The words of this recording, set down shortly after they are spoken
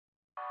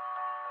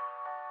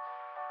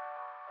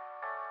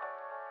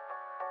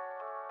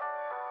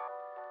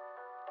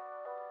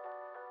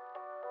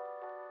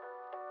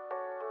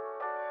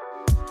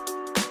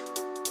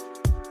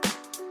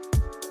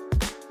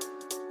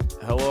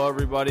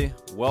everybody.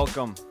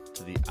 Welcome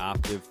to the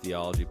Optive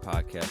Theology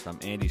Podcast. I'm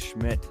Andy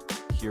Schmidt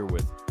here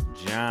with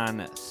John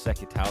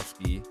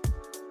Sekitowski.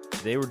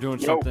 Today we're doing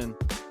something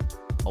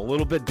a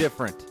little bit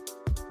different.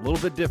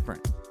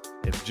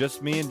 It's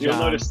just me and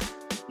John.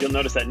 You'll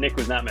notice that Nick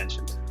was not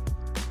mentioned.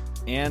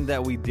 And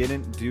that we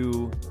didn't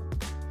do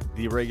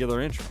the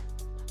regular intro.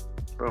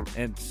 Boom.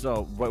 And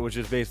so, which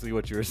is basically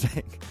what you were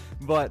saying.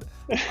 But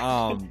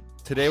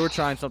today we're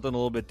trying something a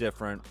little bit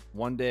different.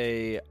 One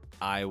day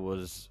I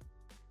was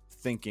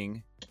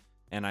thinking,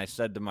 and I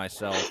said to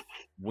myself,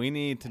 we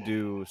need to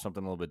do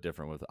something a little bit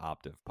different with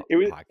Optive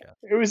Podcast.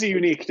 It was a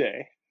unique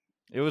day.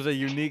 It was a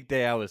unique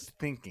day. I was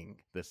thinking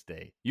this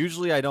day.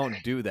 Usually I don't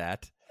do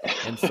that.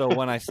 And so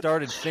when I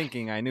started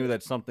thinking, I knew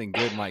that something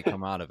good might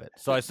come out of it.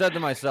 So I said to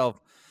myself,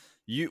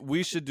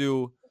 we should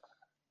do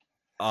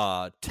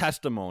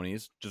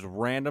testimonies, just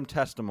random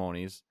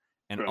testimonies,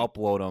 and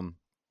upload them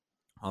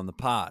on the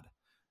pod.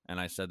 And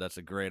I said, that's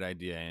a great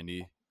idea,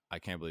 Andy. I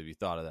can't believe you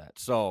thought of that.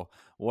 So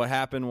what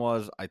happened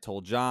was I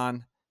told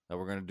John that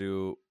we're going to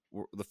do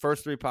the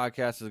first three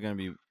podcasts is going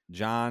to be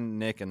John,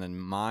 Nick, and then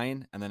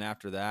mine. And then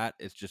after that,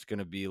 it's just going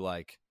to be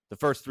like the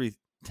first three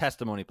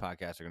testimony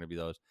podcasts are going to be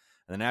those.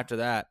 And then after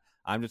that,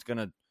 I'm just going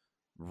to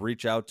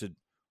reach out to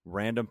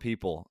random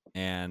people.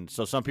 And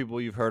so some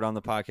people you've heard on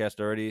the podcast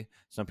already,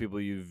 some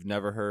people you've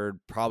never heard,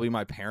 probably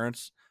my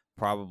parents,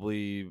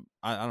 probably,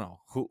 I don't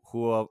know,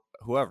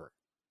 whoever,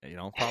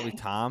 probably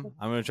Tom.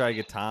 I'm going to try to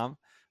get Tom.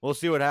 We'll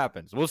see what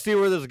happens. We'll see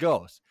where this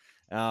goes.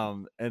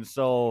 And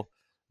so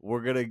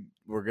we're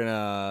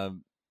gonna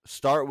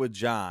start with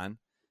John.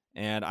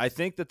 And I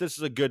think that this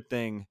is a good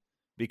thing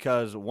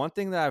because one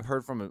thing that I've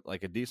heard from a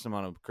decent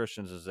amount of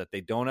Christians is that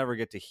they don't ever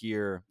get to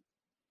hear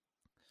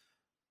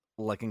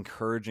like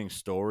encouraging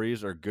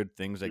stories or good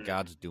things that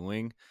God's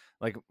doing.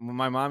 Like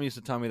my mom used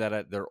to tell me that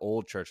at their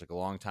old church, like a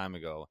long time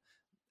ago,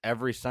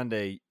 every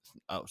Sunday,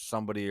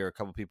 somebody or a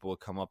couple people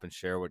would come up and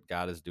share what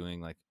God is doing,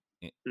 like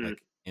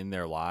in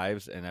their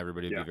lives, and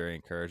everybody would be very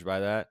encouraged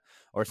by that.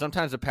 Or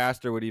sometimes the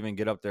pastor would even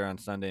get up there on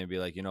Sunday and be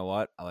like, you know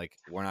what, like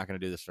we're not going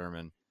to do the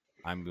sermon.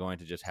 I'm going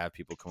to just have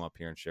people come up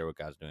here and share what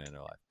God's doing in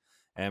their life.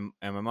 And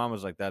my mom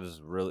was like, that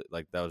was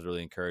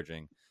really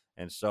encouraging.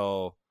 And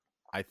so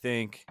I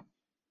think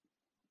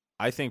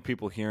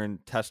people hearing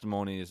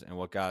testimonies and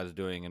what God is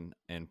doing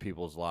in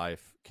people's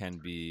life can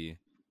be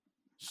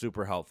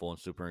super helpful and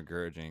super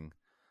encouraging.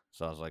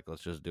 So I was like,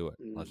 let's just do it.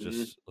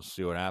 Let's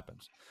see what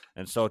happens.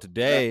 And so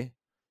today,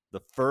 the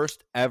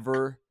first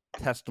ever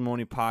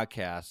testimony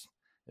podcast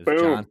is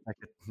John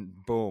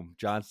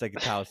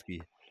Sekitowski.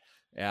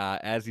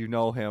 As you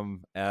know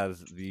him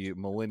as the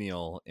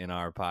millennial in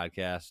our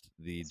podcast,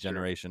 the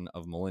generation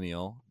of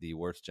millennial, the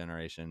worst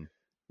generation.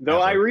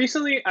 Though ever.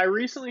 I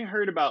recently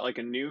heard about like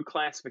a new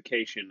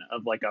classification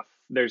of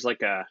there's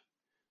like a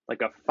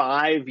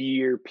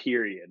 5-year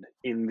period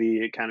in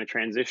the kind of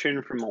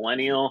transition from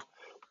millennial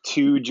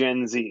to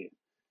Gen Z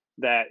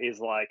that is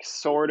like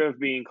sort of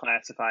being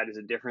classified as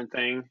a different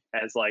thing,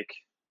 as like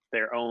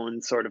their own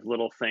sort of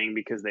little thing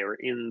because they were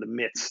in the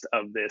midst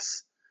of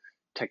this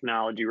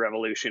technology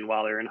revolution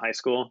while they're in high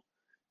school.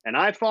 And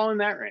I fall in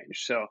that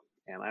range. So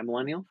am I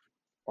millennial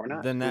or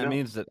not? Then that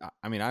means that,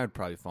 I would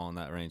probably fall in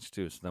that range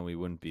too. So then we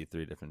wouldn't be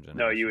three different generations.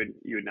 No, you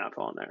would not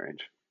fall in that range.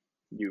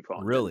 You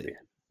fall in really?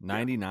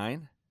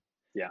 99?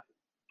 Yeah.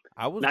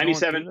 I was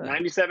 97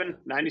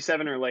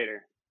 or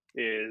later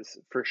is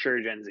for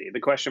sure Gen Z. The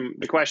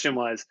question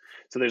was,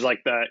 so there's like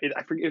I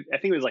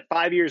think it was like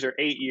 5 years or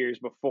 8 years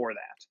before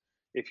that.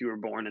 If you were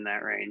born in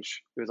that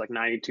range, it was like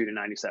 92 to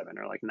 97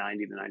 or like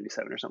 90 to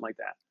 97 or something like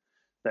that.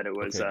 That it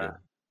was, okay, good.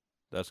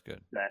 That's good.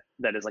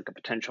 That is like a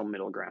potential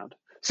middle ground.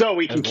 So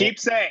we can keep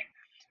saying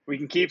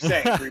three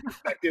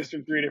perspectives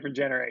from three different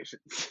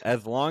generations.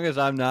 As long as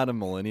I'm not a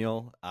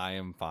millennial, I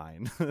am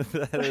fine.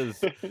 That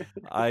is,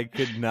 I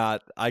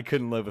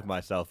couldn't live with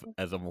myself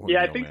as a millennial.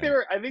 Yeah, I think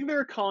they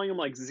were calling them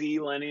like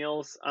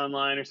Z-lennials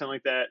online or something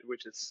like that,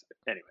 which is,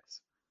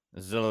 anyways.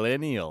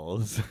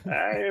 Zillennials.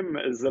 I am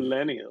a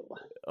zillennial.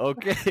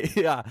 Okay,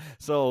 yeah.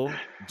 So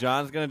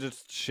John's going to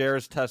just share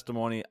his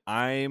testimony.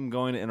 I'm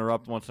going to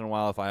interrupt once in a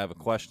while if I have a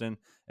question.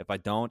 If I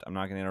don't, I'm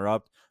not going to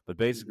interrupt. But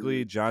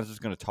basically, John's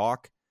just going to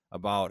talk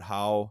about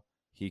how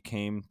he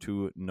came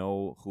to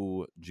know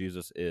who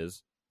Jesus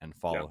is and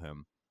follow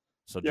him.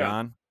 So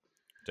John,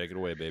 take it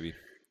away, baby.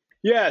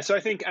 Yeah, so I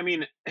think,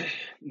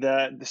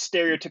 the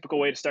stereotypical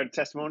way to start a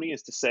testimony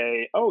is to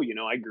say, oh,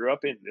 I grew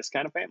up in this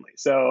kind of family.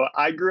 So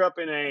I grew up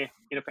in a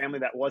family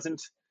that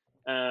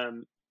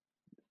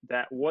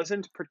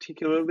wasn't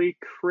particularly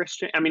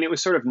Christian. It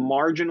was sort of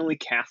marginally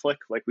Catholic.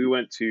 Like we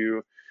would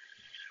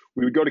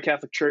go to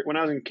Catholic church when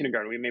I was in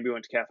kindergarten. We maybe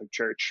went to Catholic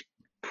church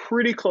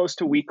pretty close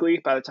to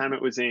weekly. By the time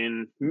it was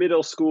in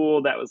middle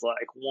school, that was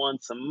like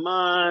once a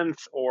month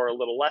or a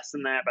little less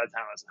than that. By the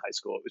time I was in high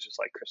school, it was just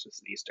like Christmas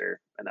and Easter,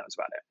 and that was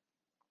about it.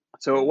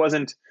 So it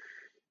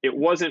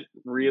wasn't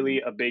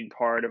really a big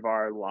part of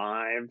our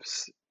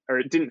lives, or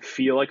it didn't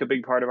feel like a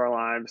big part of our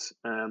lives.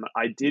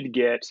 I did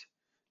get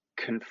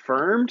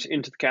confirmed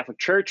into the Catholic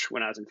Church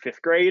when I was in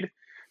 5th grade,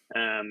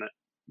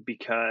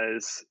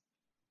 because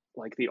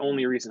like the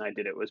only reason I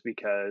did it was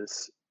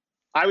because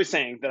I was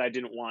saying that I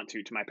didn't want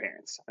to my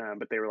parents,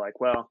 but they were like,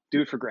 "Well,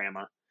 do it for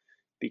grandma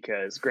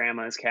because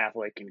grandma is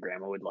Catholic and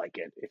grandma would like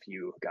it if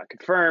you got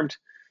confirmed."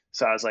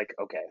 So I was like,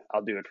 "Okay,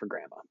 I'll do it for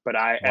grandma." But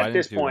Why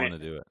didn't you want to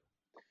do it?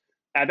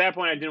 at that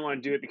point, I didn't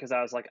want to do it because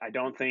I was like, I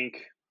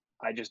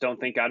just don't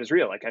think God is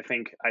real. Like, I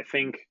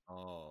think,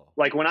 Oh,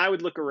 like when I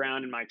would look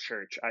around in my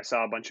church, I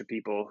saw a bunch of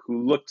people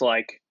who looked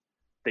like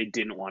they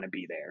didn't want to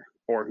be there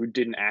or who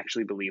didn't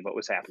actually believe what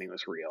was happening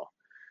was real.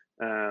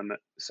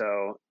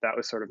 So that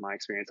was sort of my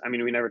experience. I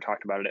mean, we never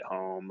talked about it at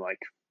home. Like,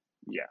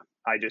 yeah,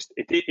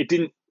 it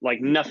didn't, like,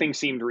 nothing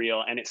seemed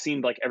real, and it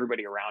seemed like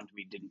everybody around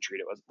me didn't treat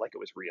it like it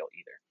was real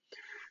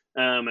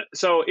either.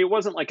 So it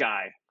wasn't like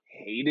I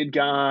hated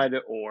God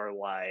or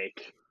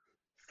like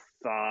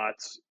thought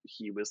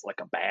he was like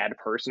a bad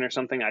person or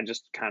something. I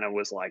just kind of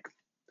was like,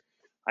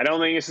 I don't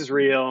think this is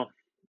real.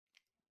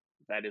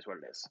 That is what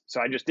it is.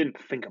 So I just didn't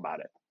think about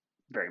it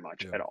very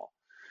much yeah. at all.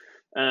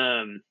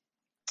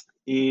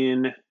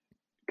 In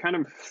kind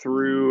of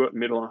through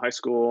middle and high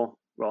school,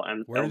 well,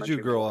 and Where did you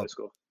elementary grow until high up?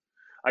 school.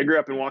 I grew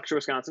up in Waukesha,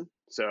 Wisconsin.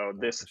 So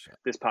Waukesha.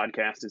 this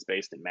podcast is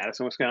based in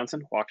Madison,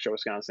 Wisconsin. Waukesha,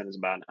 Wisconsin is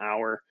about an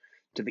hour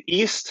to the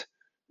east.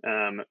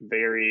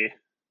 Very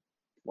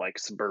like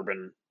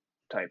suburban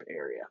type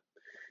area.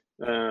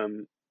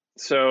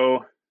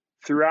 So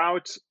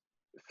throughout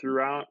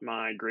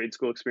my grade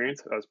school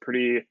experience, I was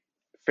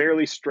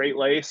fairly straight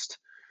laced,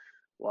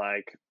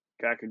 like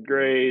got good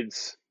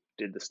grades,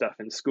 did the stuff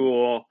in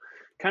school.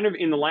 Kind of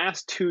in the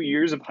last 2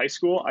 years of high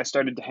school, I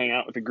started to hang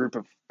out with a group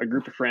of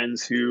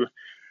friends who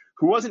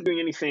wasn't doing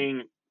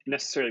anything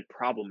necessarily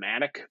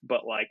problematic,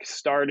 but like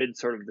started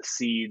sort of the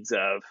seeds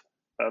of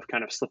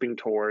kind of slipping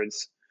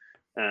towards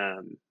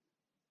um,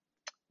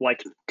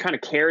 like kind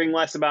of caring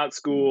less about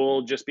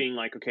school, just being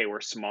like, okay,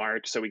 we're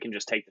smart, so we can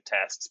just take the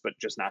tests, but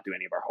just not do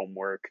any of our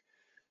homework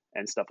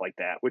and stuff like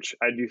that, which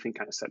I do think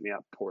kind of set me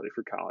up poorly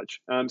for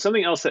college.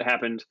 Something else that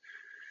happened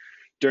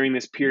during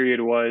this period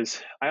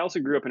was I also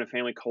grew up in a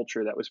family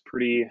culture that was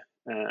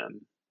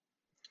um,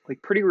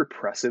 pretty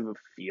repressive of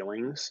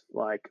feelings.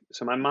 Like,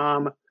 so my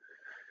mom,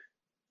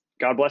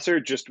 God bless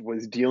her, just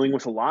was dealing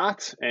with a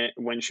lot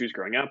when she was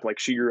growing up. Like,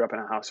 she grew up in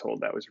a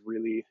household that was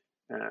really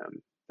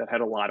that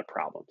had a lot of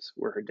problems,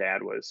 where her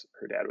dad was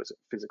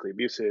physically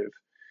abusive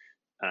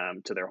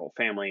to their whole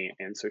family,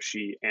 and so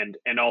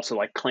and also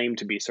like claimed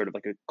to be sort of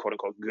like a quote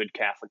unquote good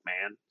Catholic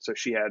man. So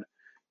she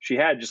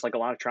had just like a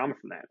lot of trauma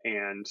from that,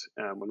 and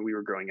when we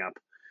were growing up,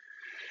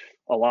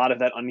 a lot of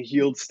that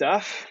unhealed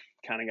stuff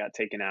kind of got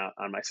taken out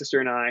on my sister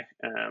and I.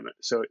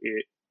 So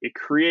it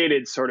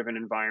created sort of an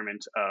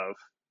environment of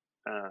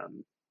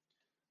um,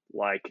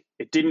 like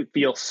it didn't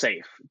feel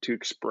safe to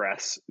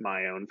express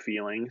my own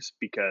feelings,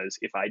 because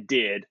if I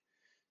did,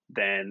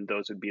 then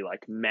those would be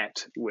like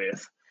met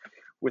with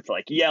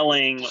like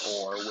yelling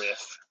or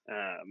with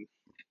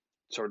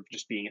sort of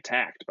just being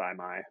attacked by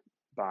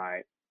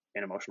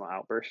an emotional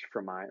outburst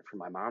from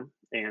my mom.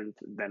 And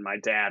then my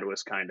dad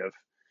was kind of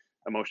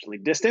emotionally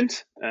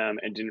distant and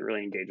didn't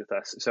really engage with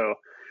us. So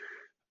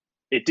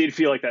it did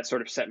feel like that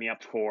sort of set me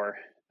up for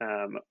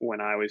when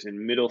I was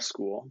in middle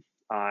school.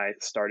 I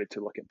started to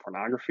look at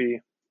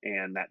pornography,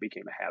 and that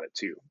became a habit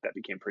too. That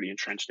became pretty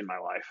entrenched in my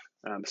life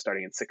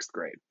starting in sixth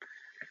grade.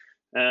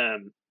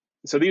 Um,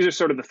 so these are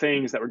sort of the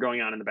things that were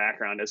going on in the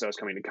background as I was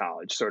coming to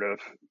college. Sort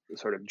of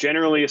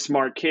generally a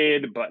smart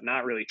kid, but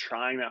not really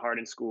trying that hard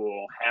in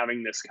school.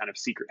 Having this kind of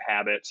secret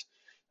habit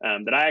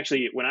that I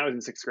actually, when I was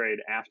in sixth grade,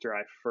 after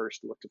I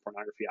first looked at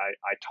pornography,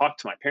 I talked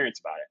to my parents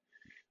about it.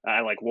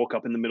 I like woke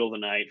up in the middle of the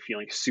night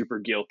feeling super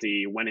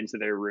guilty, went into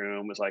their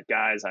room, was like,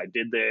 guys, I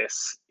did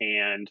this.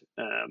 And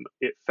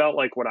it felt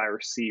like what I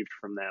received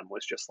from them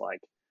was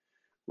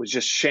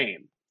just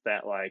shame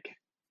that like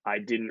I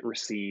didn't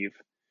receive,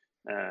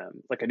 I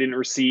didn't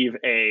receive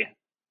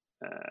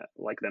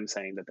like them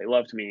saying that they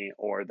loved me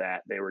or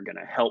that they were going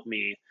to help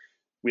me.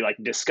 We like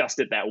discussed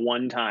it that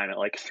one time at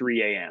like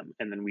 3 a.m.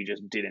 and then we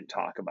just didn't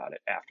talk about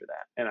it after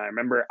that. And I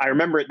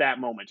remember at that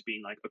moment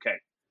being like, okay,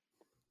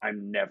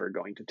 I'm never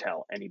going to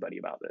tell anybody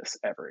about this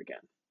ever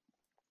again.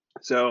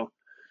 So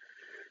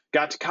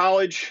got to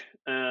college,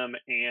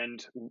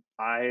 and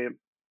I,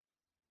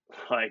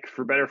 like,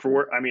 for better for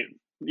worse, I mean,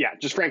 yeah,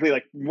 just frankly,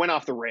 like, went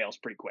off the rails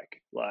pretty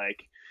quick.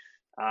 Like,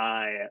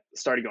 I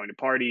started going to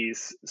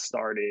parties,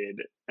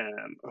 started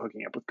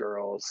hooking up with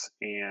girls,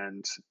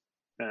 and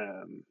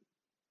um,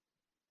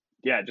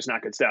 yeah, just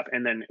not good stuff.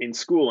 And then in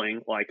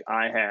schooling, like,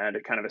 I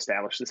had kind of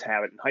established this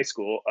habit in high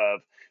school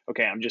of,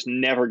 okay, I'm just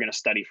never going to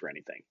study for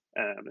anything.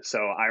 So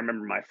I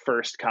remember my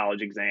first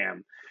college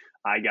exam,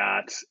 I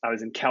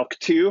was in Calc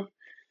 2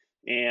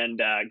 and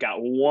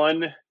got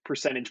 1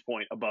 percentage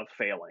point above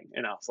failing.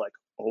 And I was like,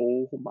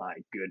 oh my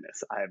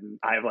goodness, I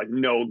have like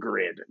no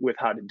grid with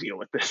how to deal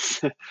with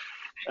this.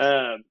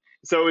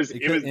 So it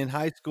Because was in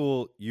high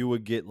school you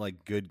would get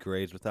like good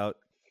grades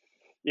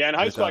yeah, in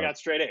high school I without got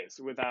straight A's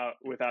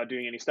without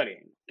doing any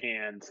studying.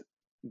 And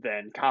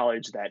then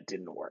college, that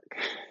didn't work.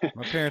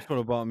 My parents would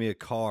have bought me a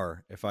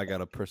car if I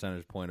got a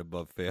percentage point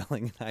above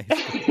failing in high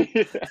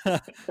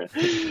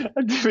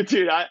school.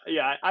 Dude,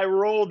 I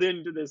rolled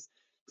into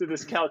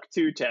this Calc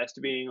 2 test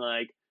being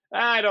like,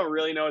 I don't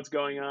really know what's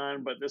going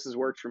on, but this has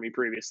worked for me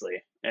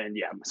previously. And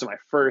yeah, so my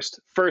first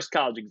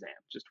college exam,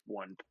 just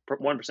one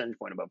percentage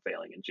point above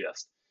failing, and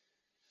just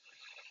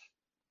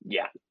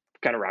yeah,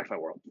 kind of rocked my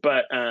world.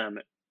 But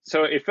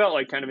so it felt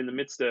like kind of in the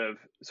midst of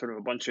sort of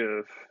a bunch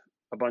of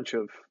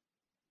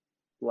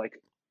like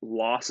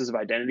losses of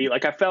identity.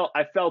 Like I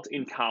felt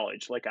in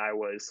college like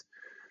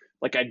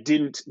I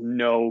didn't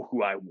know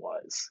who I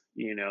was,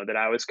 that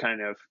I was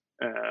kind of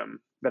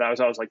that I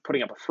was always like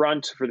putting up a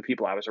front for the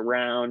people I was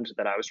around,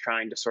 that I was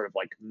trying to sort of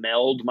like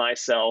meld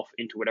myself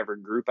into whatever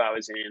group I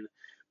was in,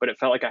 but it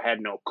felt like I had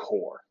no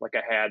core. Like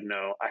I had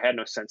no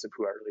sense of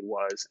who I really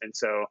was. And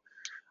so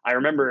I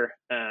remember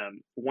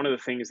one of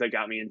the things that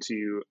got me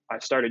into, I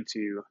started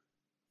to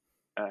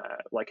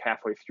like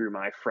halfway through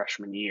my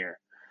freshman year,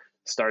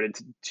 started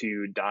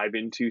to dive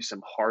into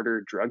some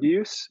harder drug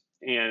use.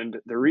 And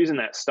the reason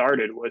that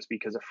started was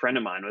because a friend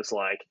of mine was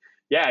like,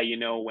 yeah,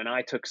 when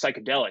I took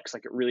psychedelics,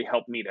 like it really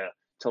helped me to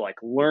like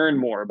learn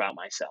more about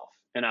myself.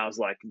 And I was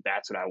like,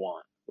 that's what I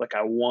want. Like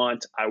I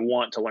want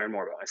to learn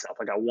more about myself.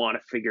 Like I want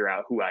to figure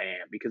out who I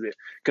am, because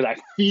I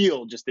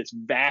feel just this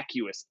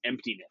vacuous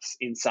emptiness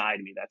inside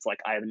me that's like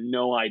I have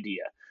no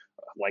idea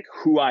like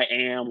who I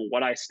am,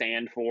 what I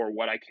stand for,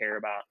 what I care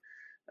about.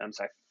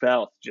 So I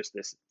felt just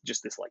this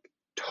like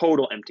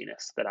total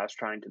emptiness that I was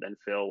trying to then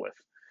fill with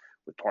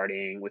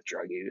partying, with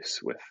drug use,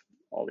 with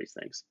all these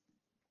things.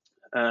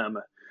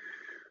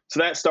 So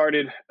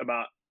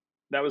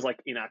that was like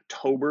in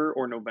October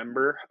or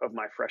November of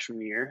my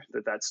freshman year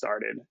that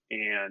started,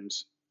 and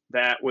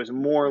that was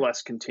more or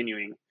less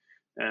continuing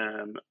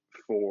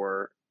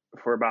for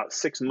about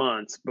 6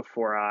 months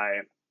before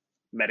I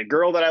met a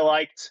girl that I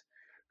liked,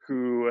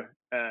 who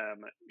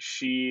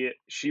she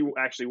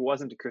actually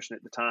wasn't a Christian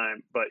at the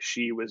time, but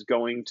she was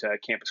going to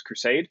Campus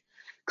Crusade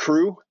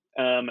Cru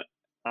on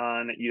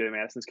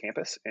UW-Madison's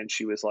campus, and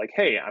she was like,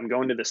 "Hey, I'm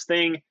going to this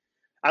thing."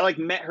 I like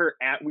met her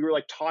we were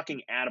like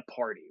talking at a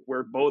party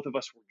where both of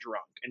us were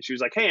drunk, and she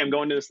was like, "Hey, I'm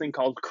going to this thing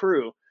called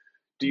Cru.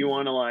 Do you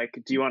want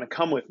to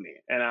come with me?"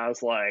 And I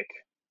was like,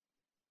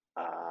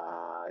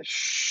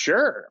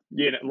 sure.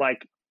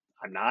 Like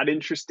I'm not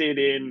interested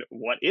in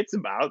what it's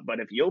about, but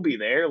if you'll be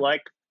there,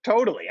 like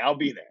totally, I'll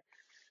be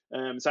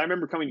there. So I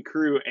remember coming to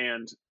Cru,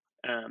 and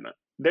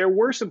there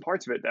were some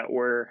parts of it that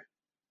were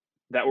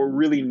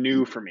really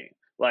new for me.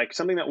 Like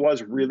something that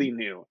was really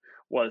new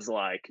was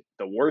like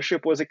the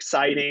worship was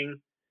exciting.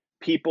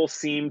 People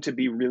seemed to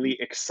be really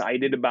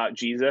excited about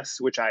Jesus,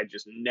 which I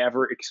just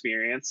never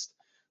experienced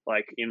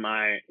like in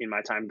my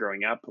time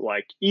growing up.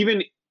 Like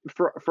even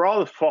for all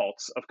the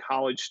faults of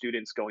college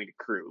students going to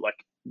Cru, like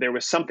there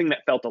was something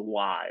that felt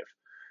alive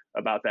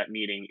about that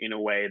meeting in a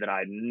way that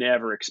I'd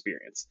never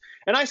experienced.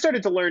 And I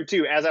started to learn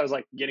too, as I was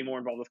like getting more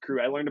involved with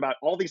Cru, I learned about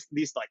all these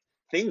like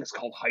things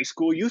called high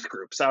school youth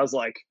groups. I was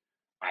like,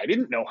 I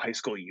didn't know high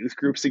school youth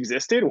groups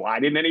existed. Why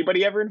didn't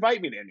anybody ever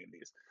invite me to any of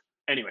these?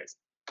 Anyways,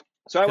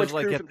 so I went to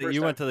Cru for the first time.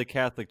 You went to the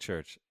Catholic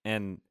church,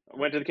 and I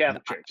went to the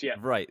Catholic church. Yeah,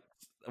 right.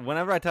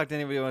 Whenever I talk to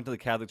anybody who went to the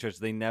Catholic church,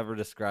 they never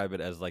describe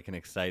it as like an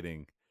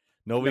exciting.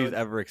 Nobody's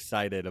ever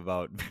excited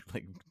about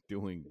like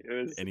doing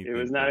anything. It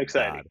was not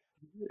exciting.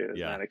 It was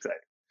not exciting.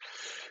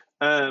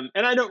 And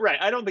I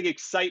don't think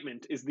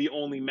excitement is the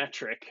only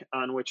metric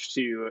on which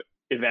to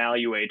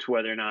evaluate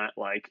whether or not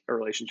like a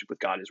relationship with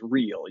God is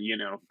real,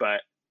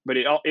 but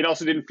it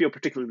also didn't feel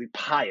particularly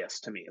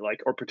pious to me,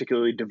 like, or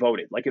particularly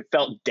devoted. Like it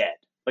felt dead.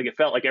 Like it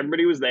felt like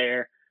everybody was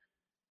there,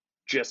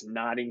 just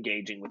not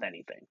engaging with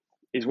anything,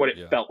 is what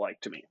it felt like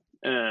to me.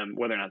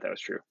 Whether or not that was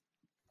true.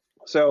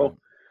 So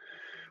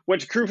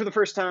went to Cru for the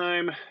first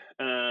time.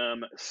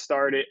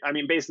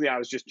 Basically I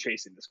was just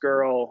chasing this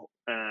girl.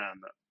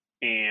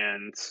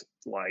 And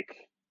like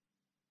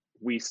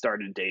we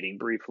started dating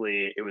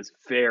briefly. It was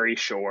very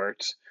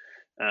short.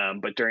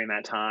 But during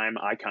that time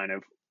I kind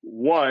of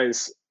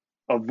was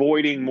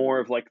avoiding more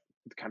of like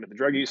kind of the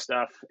drug use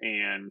stuff,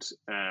 and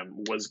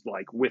was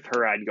like with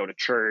her, I'd go to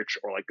church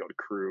or like go to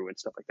Cru and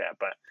stuff like that.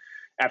 But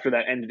after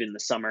that ended in the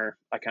summer,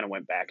 I kind of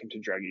went back into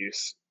drug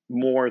use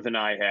more than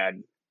I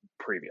had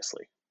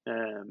previously.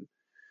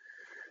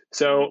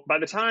 So by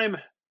the time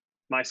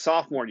my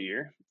sophomore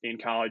year in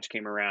college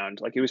came around,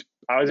 like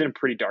I was in a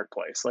pretty dark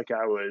place. Like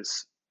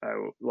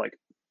like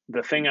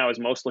the thing I was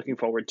most looking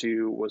forward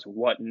to was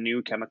what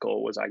new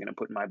chemical was I going to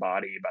put in my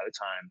body by the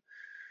time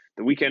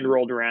the weekend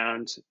rolled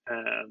around.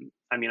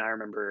 I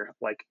remember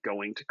like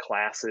going to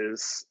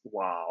classes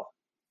while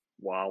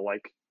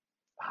like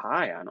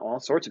high on all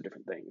sorts of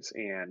different things.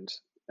 And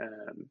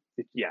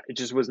it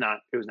just was not,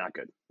 it was not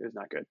good. It was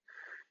not good.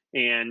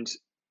 And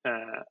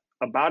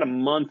about a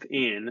month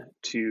in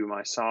to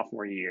my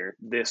sophomore year,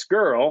 the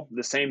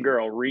same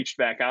girl reached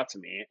back out to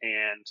me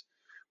and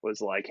was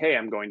like, "Hey,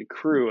 I'm going to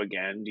Cru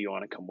again. Do you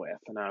want to come with?"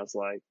 And I was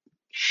like,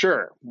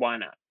 "Sure, why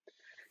not?"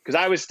 because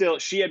I was still,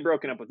 she had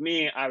broken up with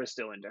me. I was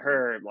still into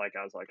her. Like,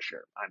 I was like,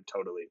 sure, I'm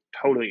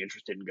totally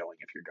interested in going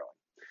if you're going.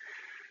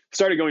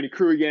 Started going to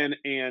Cru again.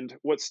 And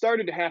what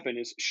started to happen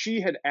is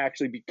she had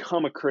actually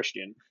become a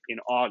Christian in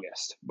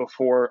August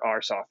before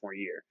our sophomore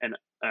year. And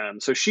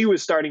so she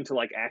was starting to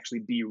like actually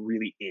be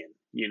really in,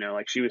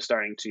 like she was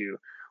starting to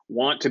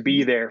want to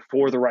be there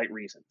for the right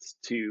reasons,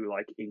 to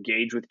like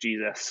engage with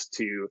Jesus,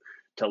 to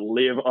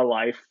live a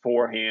life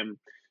for him,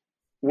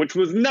 which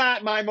was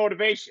not my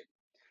motivation.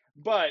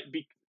 But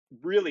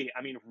really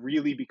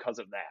because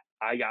of that,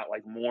 I got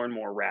like more and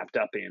more wrapped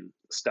up in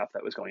stuff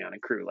that was going on in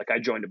Cru. Like I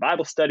joined a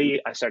Bible study,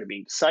 I started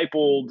being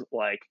discipled,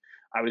 like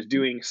I was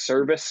doing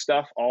service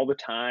stuff all the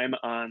time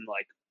on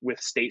like with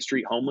State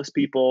Street homeless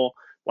people.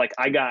 Like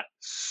I got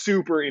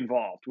super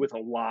involved with a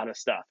lot of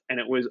stuff. And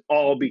it was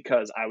all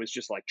because I was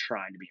just like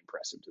trying to be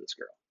impressive to this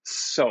girl.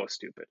 So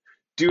stupid.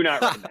 Do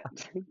not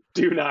recommend.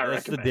 Do not recommend.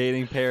 That's the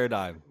dating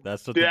paradigm.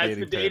 That's what That's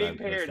the dating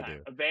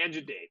paradigm.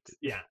 Evangel date.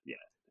 Yeah.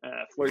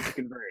 Flirt to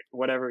convert,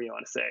 whatever you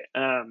want to say.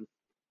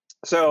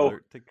 So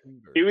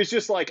it was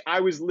just like I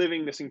was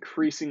living this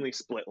increasingly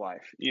split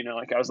life.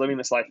 Like I was living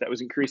this life that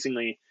was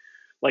increasingly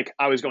like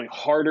I was going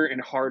harder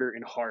and harder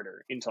and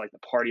harder into like the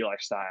party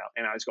lifestyle,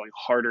 and I was going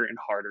harder and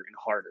harder and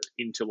harder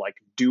into like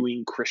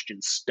doing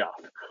Christian stuff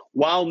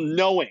while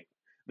knowing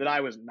that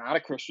I was not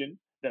a Christian,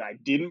 that I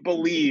didn't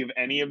believe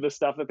any of the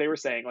stuff that they were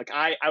saying. Like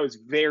I was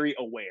very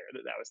aware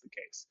that that was the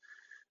case.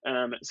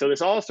 So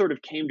this all sort of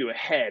came to a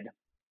head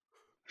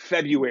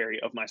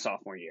February of my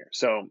sophomore year.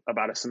 So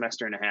about a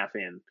semester and a half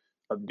in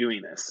of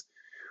doing this,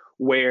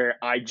 where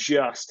I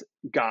just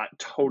got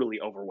totally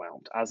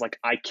overwhelmed. I was like,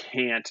 I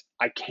can't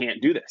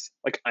do this.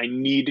 Like I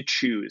need to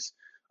choose.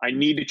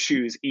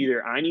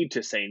 Either I need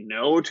to say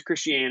no to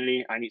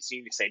Christianity. I need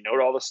to say no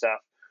to all this stuff,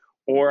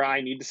 or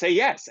I need to say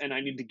yes. And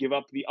I need to give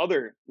up the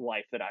other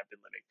life that I've been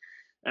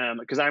living.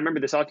 Because I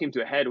remember this all came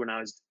to a head when I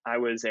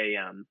was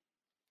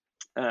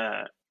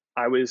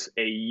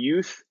a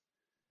youth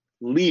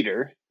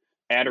leader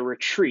at a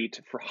retreat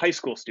for high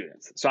school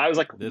students. So I was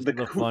like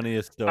the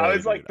funniest story. I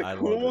was like the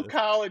cool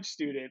college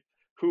student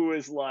who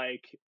was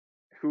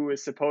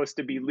supposed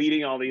to be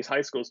leading all these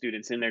high school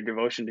students in their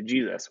devotion to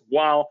Jesus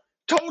while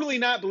totally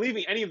not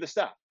believing any of the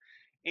stuff.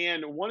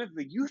 And one of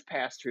the youth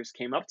pastors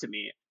came up to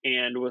me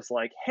and was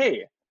like,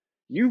 "Hey,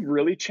 you've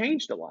really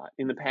changed a lot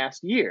in the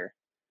past year.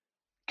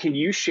 Can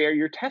you share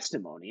your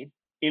testimony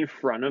in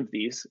front of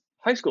these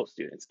high school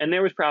students?" And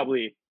there was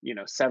probably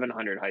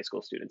 700 high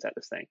school students at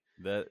this thing.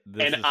 This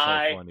is so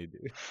funny,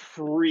 dude.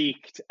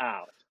 Freaked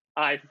out.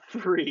 I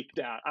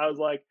was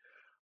like,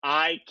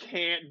 I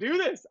can't do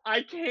this.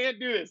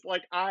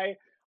 Like I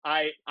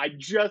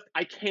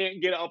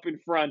can't get up in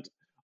front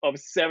of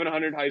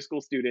 700 high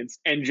school students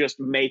and just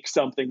make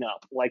something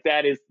up. Like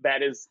that is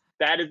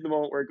the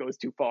moment where it goes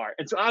too far.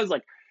 And so I was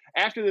like,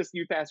 after this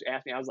youth pastor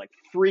asked me, I was like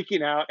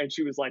freaking out, and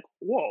she was like,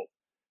 "Whoa,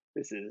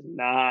 this is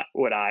not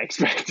what I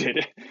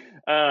expected."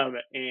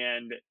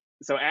 And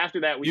so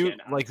after that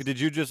weekend, did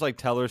you just like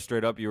tell her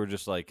straight up? You were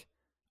just like,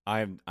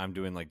 I'm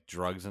doing like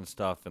drugs and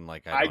stuff, and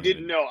like I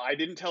didn't know. I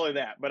didn't tell her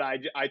that, but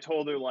I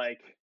told her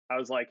like I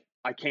was like,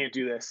 I can't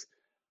do this.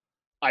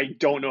 I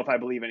don't know if I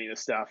believe any of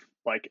this stuff.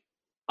 Like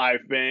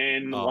I've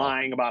been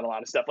lying about a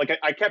lot of stuff. Like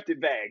I kept it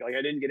vague. Like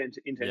I didn't get into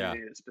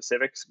any of the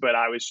specifics, but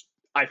I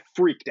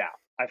freaked out.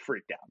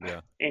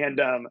 Yeah. And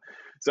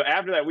so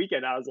after that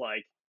weekend, I was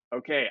like,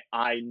 okay,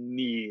 I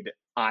need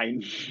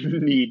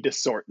to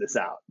sort this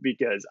out,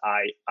 because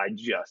I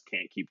just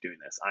can't keep doing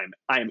this.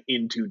 I'm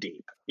in too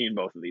deep in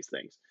both of these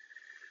things.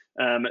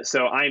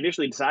 So I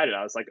initially decided,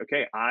 I was like,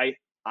 okay, I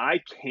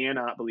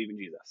cannot believe in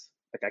Jesus.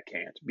 Like I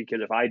can't,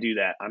 because if I do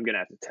that, I'm gonna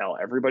have to tell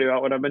everybody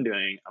about what I've been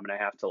doing. I'm gonna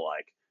have to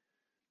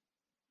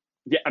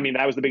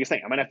that was the biggest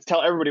thing. I'm gonna have to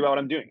tell everybody about what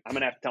I'm doing. I'm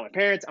gonna have to tell my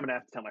parents. I'm gonna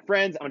have to tell my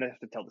friends. I'm gonna have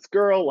to tell this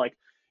girl. Like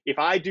if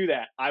I do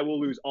that, I will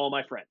lose all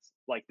my friends.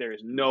 Like there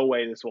is no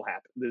way this will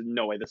happen. There's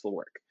no way this will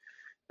work.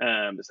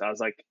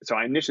 So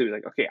I initially was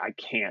like, okay, I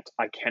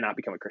cannot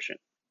become a Christian.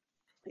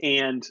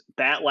 And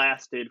that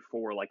lasted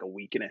for like a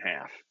week and a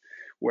half,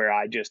 where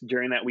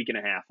during that week and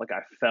a half, like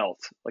I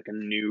felt like a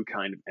new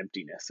kind of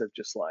emptiness of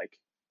just like,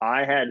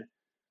 I had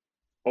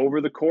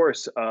over the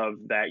course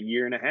of that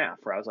year and a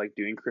half where I was like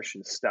doing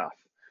Christian stuff,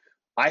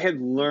 I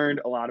had learned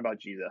a lot about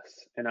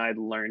Jesus, and I had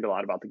learned a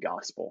lot about the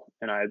gospel,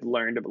 and I had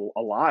learned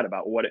a lot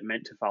about what it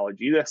meant to follow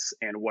Jesus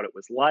and what it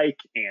was like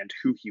and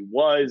who he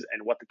was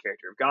and what the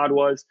character of God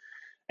was.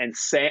 And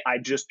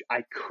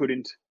I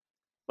couldn't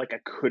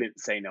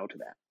say no to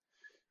that.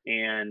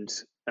 And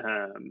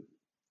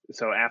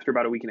so after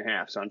about a week and a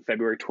half, so on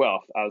February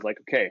 12th, I was like,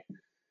 okay,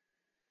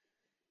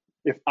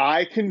 if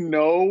I can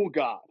know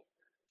God,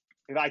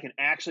 if I can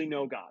actually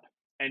know God,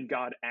 and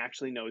God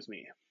actually knows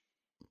me,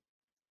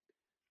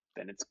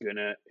 then it's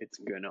gonna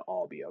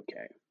all be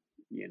okay.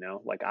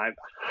 Like I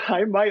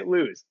might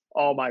lose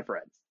all my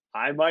friends.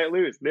 I might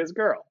lose this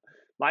girl.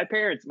 My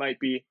parents might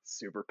be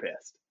super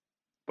pissed,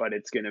 but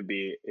it's gonna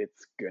be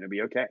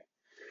okay.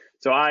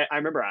 So I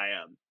remember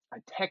I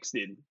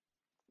texted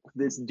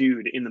this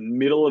dude in the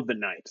middle of the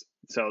night.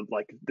 So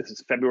like this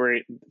is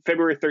February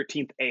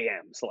 13th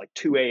a.m. So like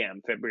 2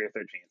 a.m. February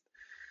 13th.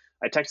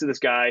 I texted this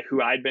guy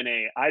who I'd been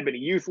a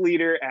youth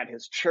leader at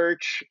his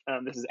church.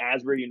 This is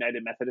Asbury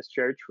United Methodist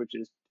Church, which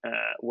is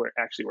where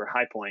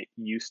High Point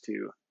used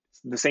to,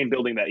 the same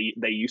building that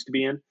they used to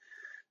be in.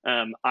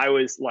 I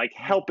was like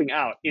helping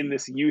out in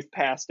this youth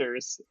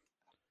pastor's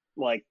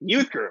like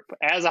youth group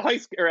as a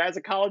as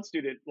a college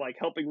student, like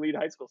helping lead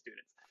high school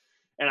students.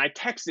 And I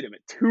texted him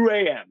at 2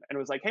 a.m. and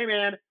was like, "Hey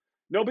man,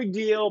 no big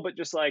deal, but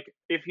just like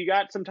if you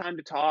got some time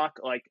to talk,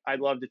 like I'd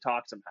love to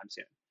talk sometime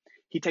soon."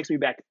 He texted me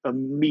back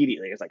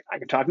immediately. He was like, "I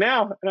can talk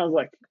now." And I was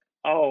like,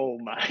 "Oh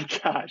my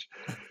gosh."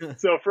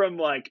 So from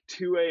like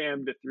 2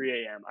 a.m. to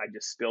 3 a.m., I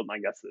just spilled my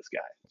guts to this guy.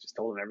 I just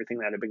told him everything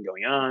that had been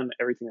going on,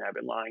 everything that I've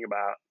been lying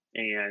about.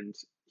 And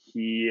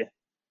he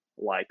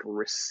like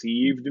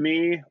received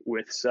me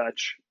with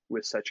such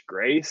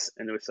grace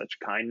and with such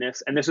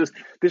kindness. And this was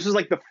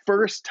like the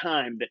first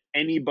time that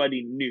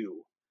anybody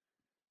knew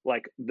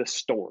like the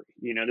story.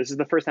 You know, this is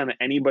the first time that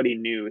anybody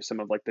knew some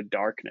of like the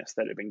darkness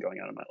that had been going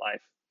on in my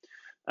life.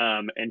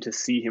 And to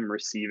see him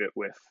receive it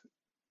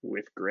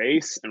with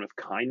grace and with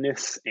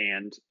kindness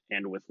and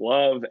with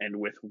love and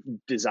with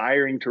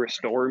desiring to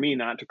restore me,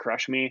 not to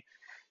crush me,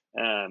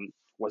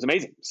 was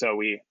amazing.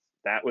 So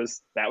that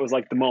was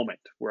like the moment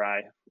where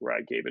I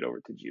gave it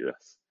over to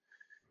Jesus,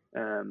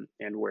 and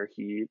where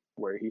he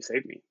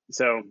saved me.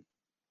 So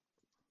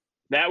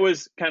that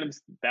was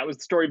the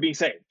story of being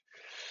saved.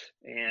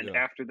 And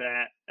after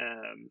that,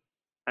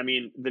 I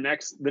mean, the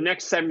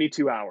next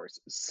 72 hours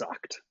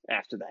sucked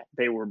after that.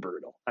 They were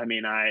brutal. I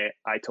mean, I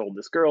told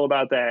this girl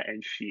about that,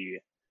 and she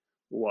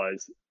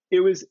was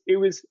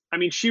I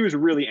mean, she was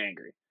really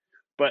angry,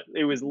 but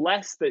it was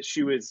less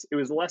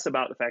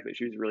about the fact that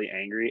she was really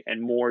angry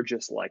and more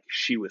just like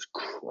she was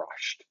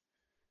crushed.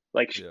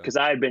 Like, because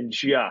I had been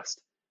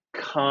just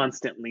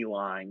constantly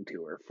lying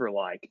to her for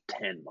like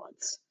 10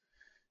 months.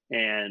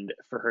 And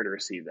for her to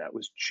receive that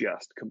was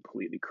just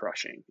completely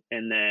crushing.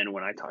 And then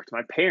when I talked to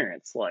my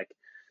parents, like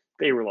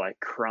they were like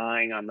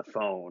crying on the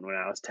phone when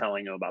I was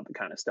telling them about the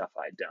kind of stuff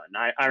I'd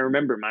done. I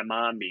remember my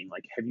mom being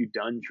like, "Have you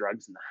done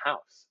drugs in the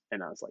house?"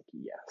 And I was like,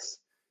 "Yes."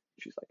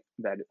 She's like,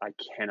 "That I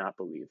cannot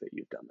believe that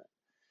you've done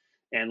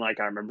that." And like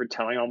I remember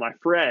telling all my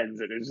friends,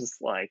 and it was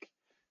just like,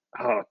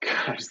 oh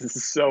gosh, this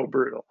is so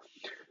brutal.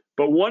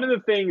 But one of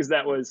the things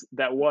that was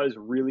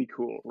really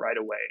cool right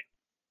away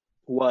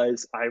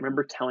was I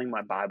remember telling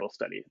my Bible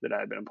study that I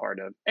had been a part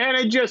of, and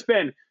I'd just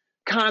been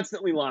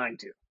constantly lying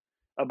to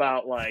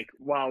about like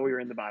while we were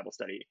in the Bible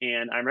study.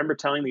 And I remember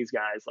telling these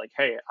guys like,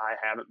 "Hey, I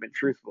haven't been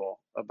truthful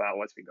about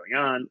what's been going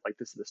on. Like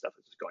this is the stuff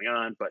that's going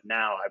on, but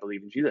now I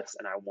believe in Jesus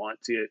and I want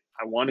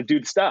to do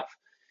the stuff."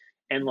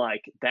 And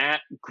like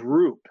that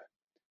group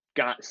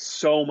got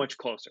so much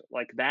closer.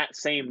 Like that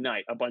same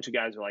night, a bunch of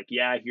guys were like,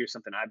 "Yeah, here's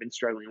something I've been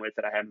struggling with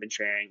that I haven't been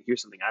sharing.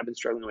 Here's something I've been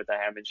struggling with that I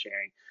haven't been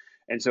sharing."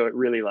 And so it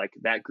really like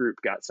that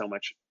group got so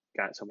much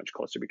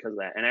closer because of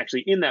that. And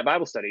actually in that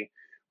Bible study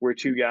were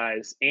two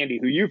guys, Andy,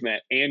 who you've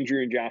met,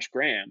 Andrew and Josh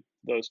Graham,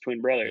 those twin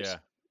brothers.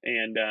 Yeah.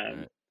 And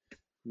right.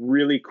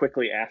 Really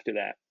quickly after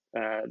that,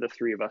 the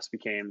three of us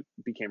became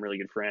really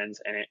good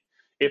friends. And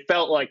it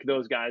felt like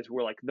those guys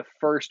were like the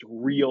first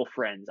real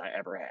friends I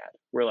ever had,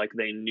 where like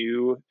they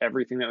knew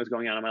everything that was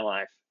going on in my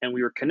life. And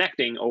we were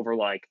connecting over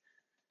like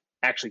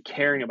actually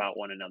caring about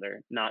one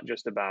another, not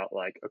just about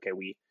like, okay,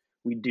 we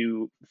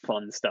do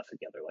fun stuff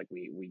together. Like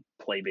we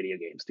play video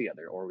games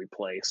together or we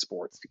play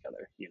sports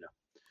together, you know?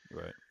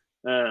 Right.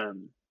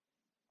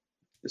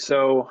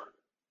 So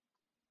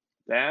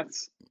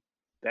that's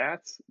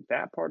that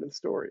part of the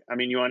story. I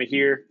mean, you want to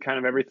hear kind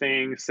of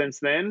everything since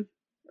then?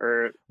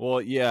 Or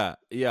well, yeah,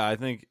 I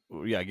think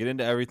get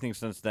into everything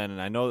since then.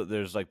 And I know that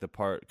there's like the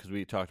part because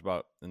we talked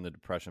about in the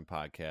depression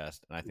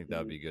podcast, and I think that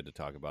would be good to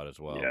talk about as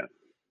well.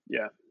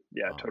 Yeah,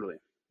 totally.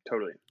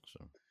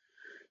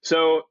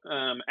 So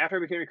after I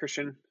became a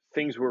Christian,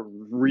 things were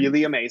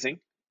really amazing.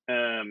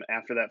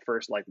 After that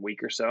first like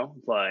week or so,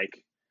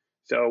 like,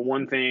 so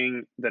one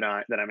thing that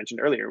I mentioned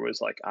earlier was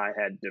like I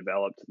had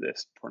developed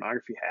this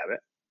pornography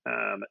habit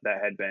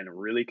that had been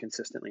really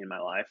consistently in my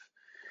life.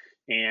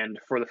 And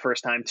for the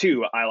first time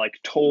too, I like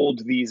told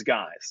these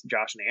guys,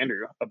 Josh and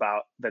Andrew,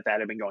 about that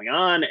had been going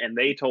on. And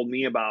they told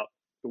me about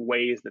the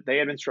ways that they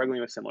had been struggling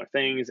with similar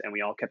things. And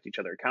we all kept each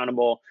other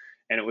accountable.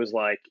 And it was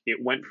like,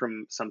 it went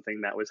from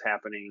something that was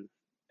happening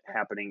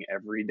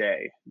every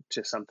day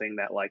to something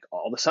that like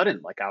all of a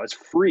sudden, like I was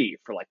free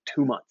for like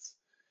 2 months.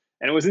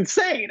 And it was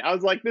insane. I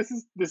was like, this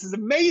is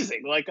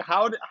amazing. Like,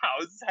 how is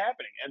this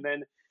happening?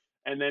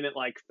 And then it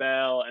like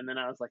fell, and then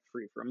I was like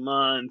free for a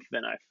month,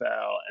 then I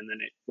fell, and then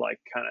it like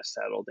kind of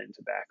settled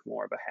into back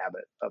more of a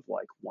habit of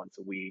like once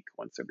a week,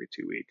 once every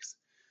 2 weeks.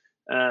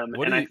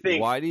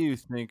 Why do you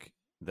think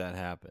that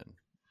happened?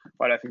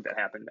 Why do I think that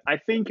happened? I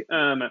think,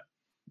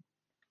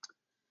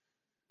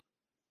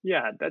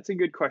 yeah, that's a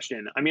good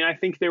question. I mean, I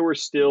think there were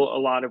still a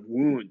lot of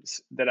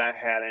wounds that I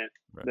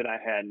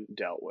hadn't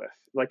dealt with.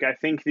 Like, I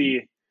think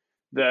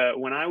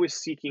when I was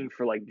seeking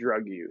for like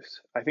drug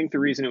use, I think the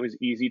reason it was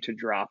easy to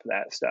drop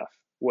that stuff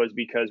was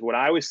because what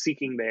I was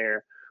seeking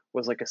there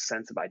was like a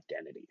sense of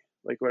identity.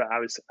 Like what I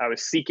was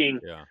seeking,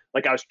 Yeah.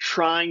 like I was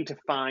trying to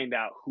find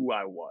out who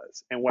I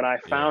was. And what I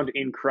Yeah. found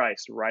in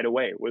Christ right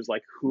away was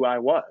like who I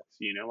was,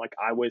 like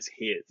I was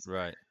his.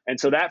 Right. And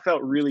so that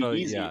felt really So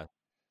easy. yeah.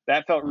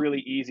 That felt Uh-huh. really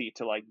easy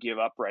to like give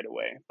up right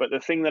away. But Yeah.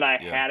 the thing that I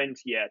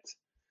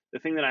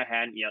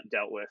hadn't yet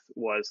dealt with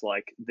was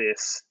like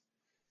this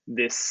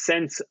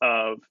sense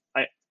of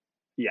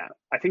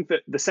I think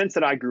that the sense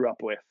that I grew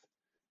up with,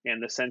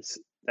 and the sense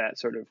that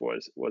sort of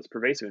was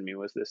pervasive in me,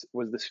 was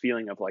this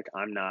feeling of like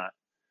I'm not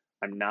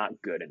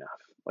good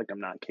enough, like I'm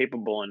not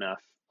capable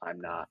enough,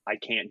 Yeah. I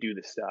can't do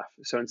this stuff.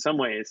 So in some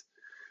ways,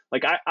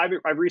 like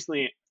I've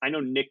recently, I know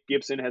Nick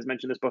Gibson has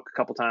mentioned this book a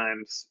couple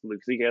times,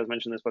 Luke Zika has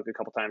mentioned this book a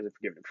couple times, and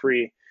Forgiven and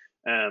Free.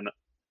 um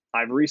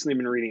I've recently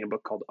been reading a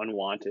book called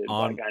Unwanted by a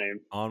On guy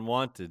named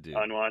Unwanted, dude.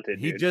 Unwanted,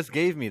 He dude. just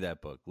gave me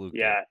that book, Luke did.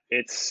 Yeah,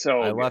 it's I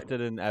so good. left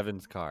it in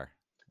Evan's car.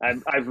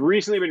 I've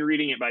recently been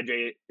reading it by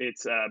Jay.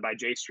 It's by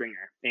Jay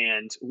Stringer,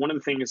 and one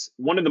of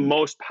the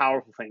most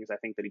powerful things I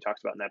think that he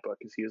talks about in that book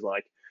is he was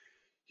like,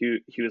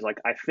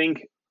 I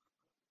think,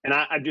 and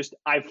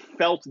I've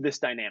felt this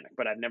dynamic,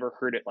 but I've never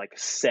heard it like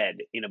said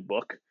in a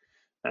book.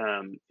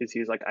 Is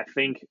he's like, I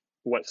think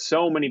what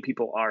so many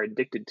people are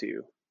addicted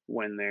to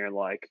when they're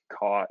like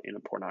caught in a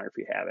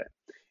pornography habit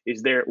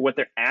is what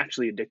they're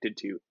actually addicted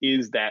to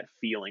is that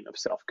feeling of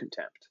self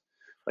contempt.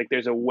 Like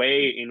there's a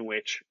way in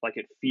which like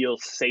it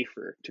feels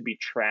safer to be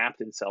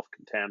trapped in self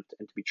contempt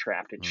and to be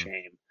trapped in Mm.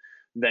 shame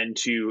than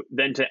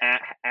to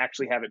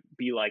actually have it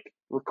be like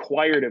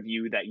required of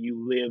you that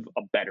you live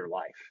a better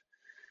life.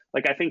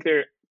 Like I think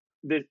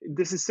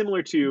this is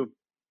similar to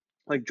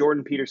like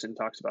Jordan Peterson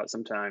talks about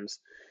sometimes,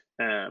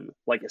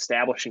 like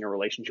establishing a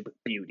relationship with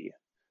beauty.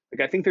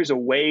 Like I think there's a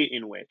way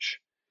in which,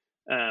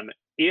 um,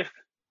 if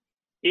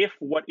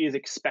what is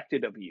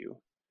expected of you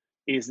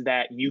is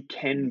that you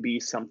can be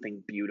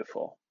something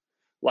beautiful,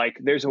 like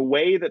there's a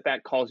way that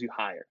that calls you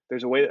higher.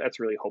 There's a way that that's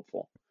really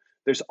hopeful.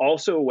 There's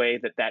also a way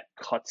that that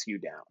cuts you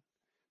down,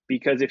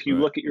 because if you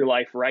Right. look at your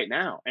life right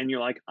now and you're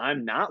like,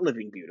 I'm not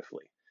living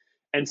beautifully.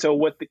 And so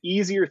what the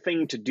easier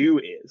thing to do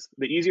is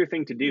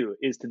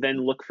to then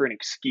look for an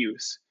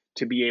excuse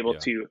to be able Yeah.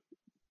 to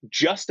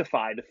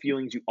justify the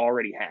feelings you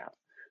already have.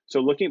 So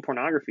looking at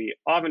pornography,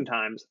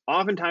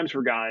 oftentimes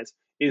for guys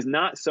is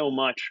not so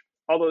much,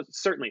 although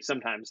certainly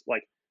sometimes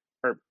like,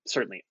 or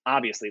certainly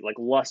obviously like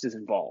lust is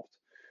involved.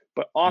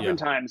 But Yeah.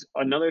 oftentimes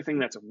another thing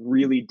that's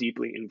really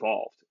deeply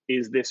involved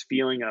is this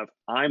feeling of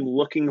I'm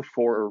looking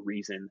for a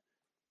reason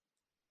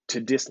to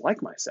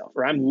dislike myself,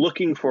 or I'm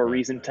looking for a Right.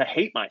 reason to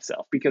hate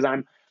myself because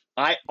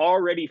I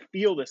already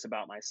feel this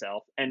about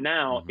myself. And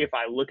now Mhm. if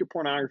I look at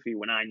pornography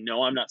when I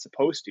know I'm not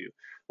supposed to,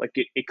 like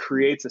it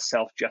creates a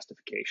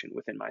self-justification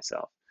within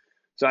myself.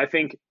 So I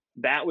think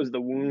that was the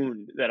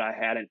wound that I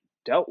hadn't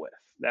dealt with.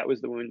 That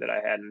was the wound that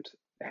I hadn't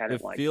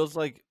It like feels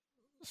like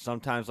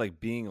sometimes like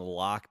being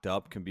locked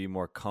up can be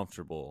more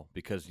comfortable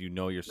because you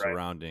know your right,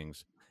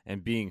 surroundings,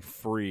 and being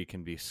free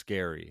can be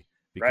scary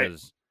right,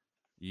 because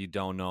you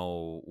don't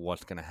know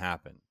what's going to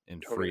happen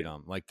in totally,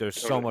 freedom. Like there's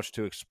so totally. much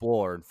to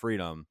explore in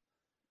freedom.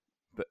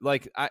 But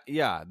like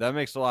yeah, that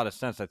makes a lot of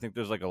sense. I think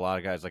there's like a lot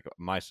of guys like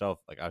myself,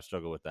 like I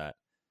struggle with that.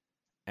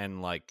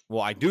 And like,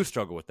 well, I do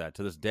struggle with that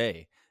to this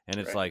day. And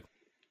it's Right, like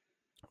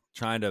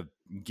trying to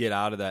get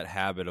out of that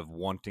habit of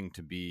wanting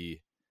to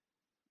be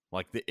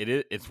like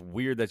it's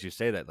weird that you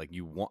say that, like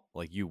you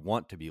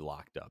want to be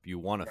locked up, you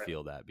want to right,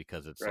 feel that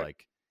because it's right,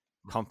 like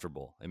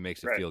comfortable, it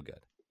makes it right. feel good.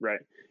 Right.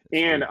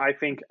 It's And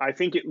weird. I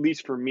think at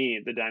least for me,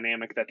 the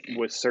dynamic that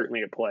was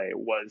certainly at play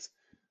was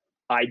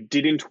I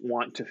didn't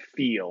want to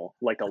feel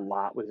like a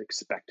lot was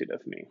expected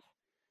of me.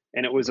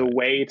 And it was a Right.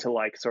 way to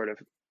like sort of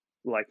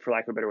like, for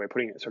lack of a better way of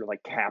putting it, sort of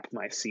like cap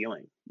my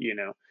ceiling.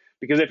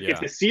 Because if Yeah.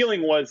 the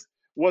ceiling was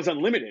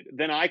unlimited,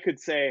 then I could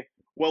say,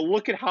 well,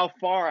 look at how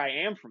far I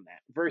am from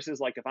that.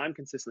 Versus like if I'm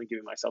consistently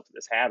giving myself to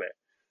this habit,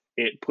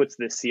 it puts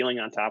this ceiling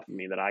on top of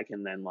me that I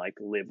can then like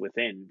live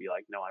within and be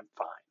like, no, I'm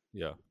fine,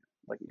 Yeah.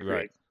 like it Right.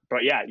 creates.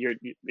 But yeah,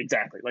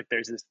 exactly like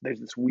there's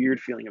this weird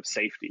feeling of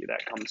safety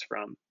that comes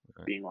from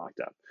Right. being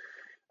locked up.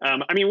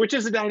 I mean, which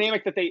is a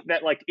dynamic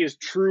that like is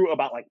true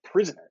about like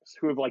prisoners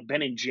who have like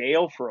been in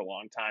jail for a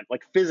long time,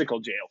 like physical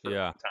jail for a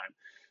Yeah. long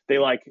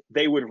time.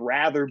 They would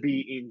rather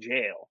be in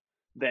jail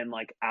than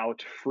like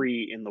out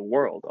free in the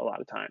world a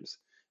lot of times.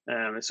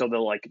 So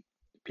they'll like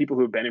people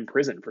who have been in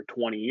prison for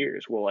 20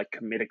 years will like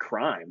commit a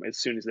crime as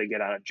soon as they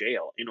get out of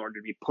jail in order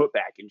to be put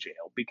back in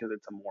jail because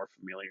it's a more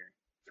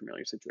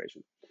familiar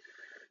situation.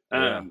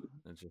 Yeah. Um,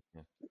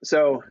 Interesting.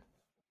 so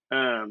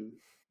um,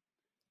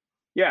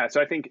 yeah,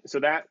 so I think so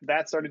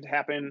that started to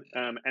happen,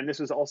 and this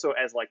was also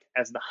as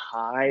the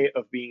high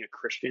of being a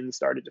Christian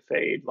started to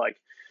fade. Like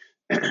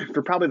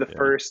for probably Yeah.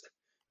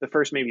 the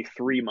first maybe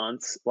 3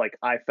 months, like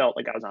I felt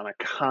like I was on a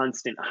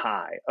constant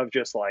high of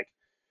just like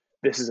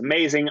this is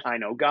amazing. I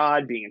know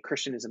God. Being a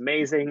Christian is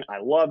amazing. I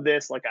love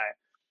this. Like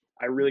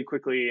I really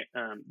quickly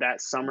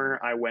that summer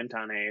I went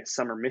on a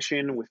summer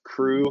mission with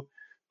Crew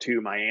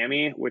to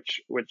Miami, which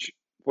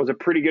was a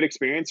pretty good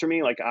experience for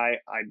me. Like I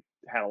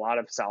had a lot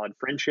of solid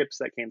friendships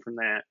that came from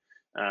that.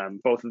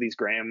 Both of the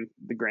Graham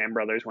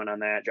brothers went on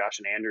that, Josh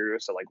and Andrew.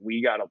 So like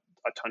we got a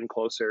ton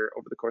closer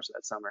over the course of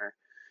that summer.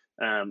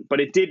 But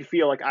it did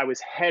feel like I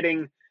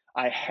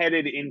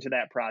headed into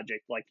that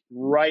project like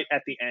right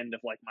at the end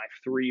of like my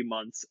 3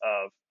 months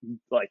of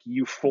like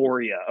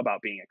euphoria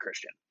about being a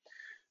Christian.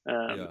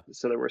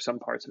 So there were some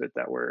parts of it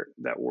that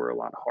were a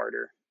lot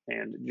harder,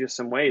 and just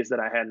some ways that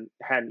I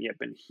hadn't yet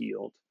been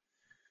healed.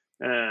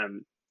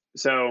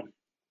 So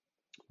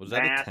was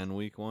that a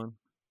 10-week one?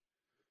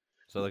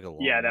 So like a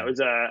long yeah, that one?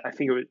 was I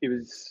think it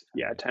was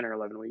 10 or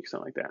 11 weeks,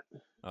 something like that.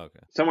 Okay,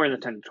 somewhere in the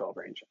 10 to 12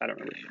 range. I don't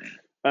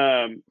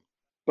remember.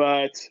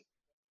 But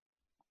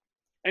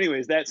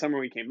anyways, that summer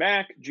we came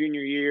back.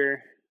 Junior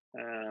year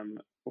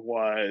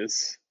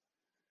was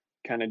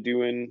kind of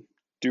doing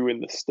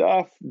the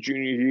stuff.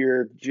 Junior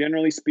year,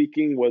 generally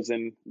speaking, was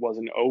an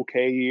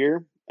okay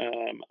year.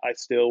 I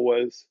still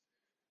was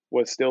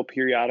still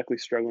periodically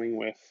struggling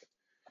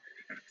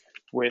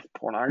with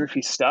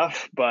pornography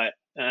stuff, but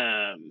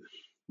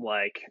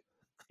like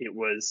it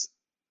was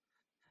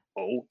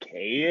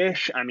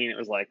okay-ish. I mean, it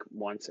was like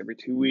once every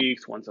 2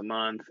 weeks, once a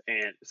month,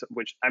 and so,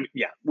 which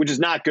is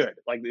not good.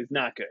 Like it's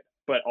not good,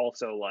 but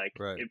also like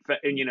right. and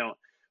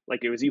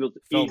like it was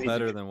felt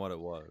better than what it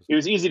was. It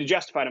was easy to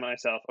justify to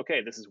myself,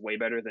 okay, this is way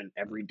better than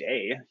every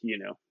day,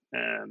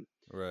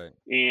 right.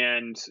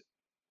 And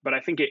but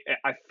I think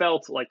I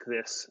felt like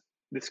this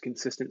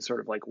consistent sort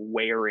of like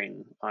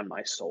wearing on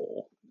my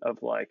soul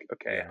of like,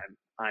 okay,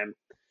 I'm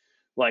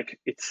like,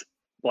 it's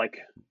like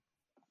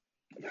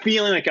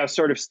feeling like I was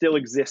sort of still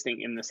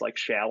existing in this like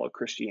shallow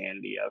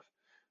Christianity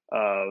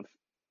of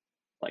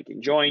like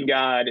enjoying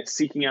God,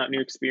 seeking out new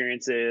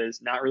experiences,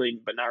 not really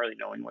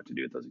knowing what to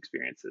do with those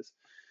experiences.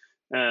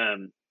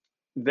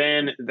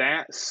 Then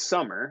that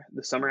summer,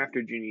 the summer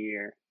after junior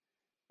year,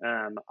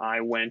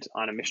 I went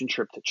on a mission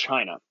trip to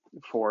China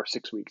for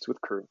 6 weeks with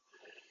Cru.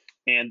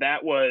 And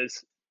that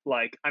was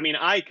like, I mean,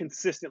 I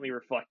consistently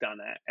reflect on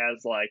that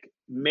as like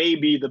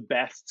maybe the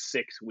best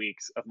 6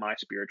 weeks of my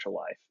spiritual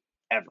life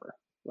ever.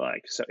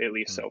 Like, so at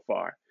least so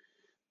far.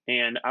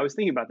 And I was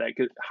thinking about that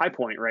because High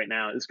Point right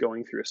now is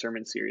going through a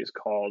sermon series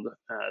called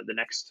the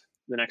next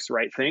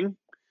right thing.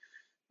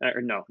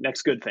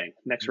 Next good thing.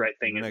 Next right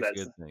thing is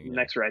that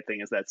Next right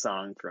thing is that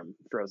song from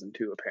Frozen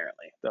 2.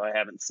 Apparently, though I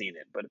haven't seen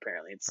it, but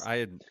apparently it's.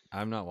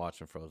 I'm not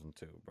watching Frozen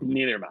 2. Bro.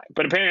 Neither am I.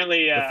 But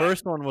apparently, the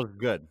first one was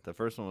good.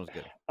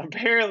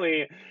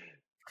 Apparently,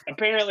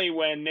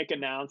 when Nick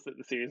announced that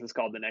the series is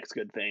called The Next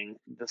Good Thing,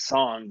 the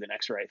song "The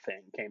Next Right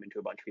Thing" came into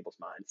a bunch of people's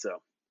minds. So,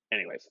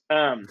 anyways,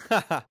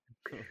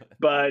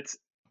 but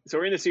so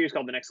we're in the series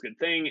called The Next Good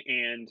Thing,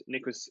 and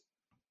Nick was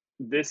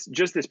this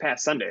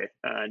past Sunday.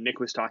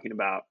 Nick was talking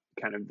about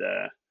kind of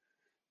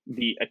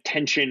the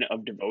attention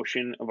of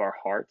devotion of our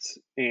hearts,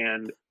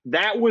 and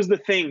that was the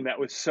thing that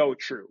was so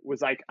true.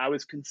 Was like I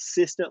was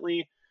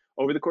consistently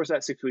over the course of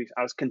that 6 weeks,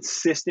 I was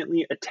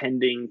consistently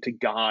attending to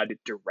God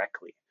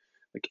directly.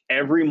 Like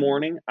every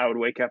morning, I would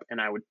wake up and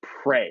I would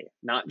pray,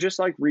 not just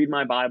like read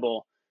my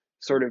Bible,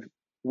 sort of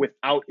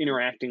without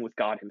interacting with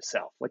God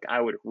Himself. Like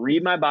I would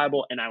read my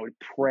Bible and I would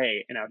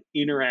pray and I would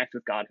interact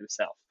with God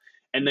Himself.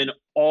 And then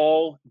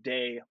all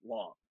day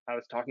long, I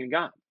was talking to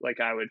God. Like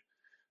I would,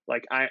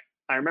 like I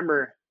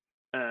remember,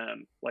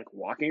 like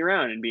walking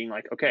around and being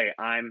like, okay,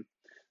 I'm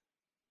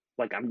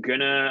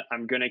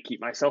gonna keep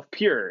myself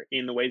pure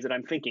in the ways that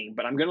I'm thinking,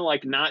 but I'm gonna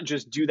like not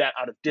just do that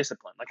out of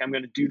discipline. Like I'm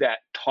gonna do that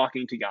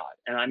talking to God,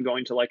 and I'm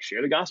going to like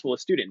share the gospel with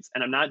students,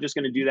 and I'm not just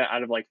gonna do that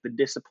out of like the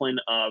discipline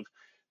of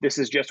this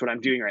is just what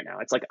I'm doing right now.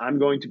 It's like I'm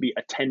going to be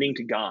attending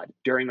to God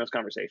during those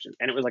conversations,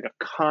 and it was like a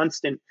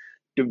constant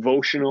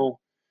devotional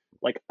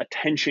like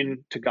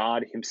attention to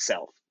God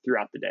Himself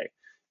throughout the day,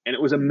 and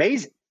it was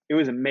amazing. It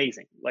was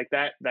amazing. Like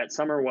that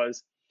summer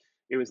was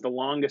the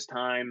longest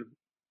time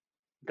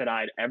that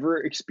I'd ever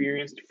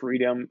experienced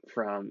freedom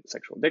from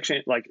sexual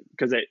addiction, like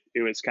because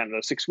it was kind of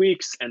those 6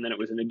 weeks, and then it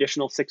was an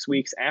additional 6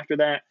 weeks after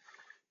that,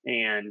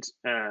 and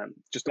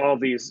just all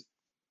these.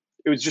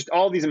 It was just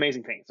all these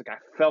amazing things. Like I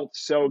felt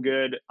so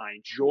good. I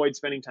enjoyed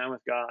spending time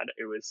with God.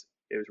 It was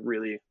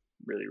really,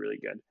 really, really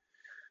good.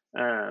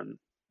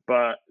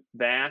 But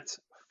that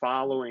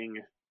following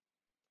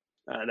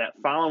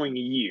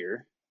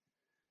year,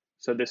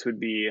 so this would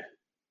be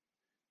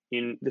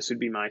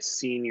my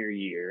senior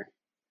year.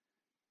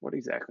 What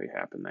exactly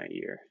happened that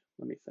year?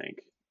 Let me think.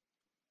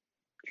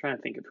 I'm trying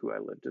to think of who I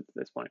lived at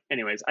this point.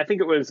 Anyways, I think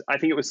it was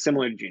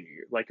similar to junior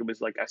year. Like it was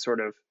like I sort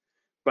of,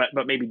 but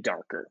maybe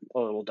darker, a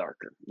little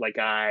darker. Like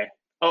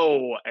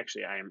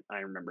actually, I'm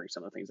remembering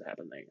some of the things that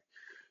happened that year.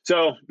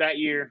 So that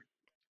year,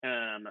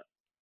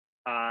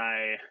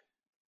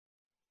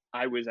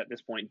 I was at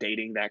this point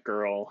dating that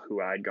girl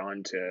who I'd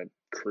gone to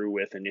Cru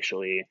with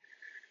initially.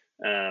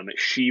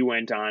 She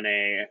went on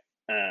a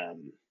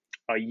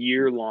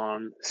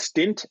year-long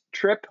stint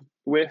trip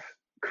with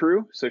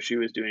Cru. So she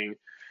was doing,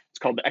 it's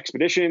called the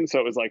Expedition. So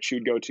it was like she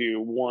would go to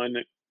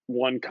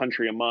one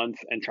country a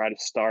month and try to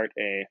start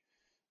a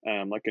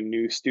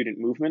new student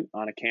movement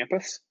on a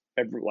campus,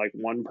 like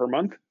one per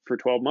month for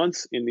 12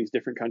 months in these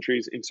different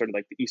countries in sort of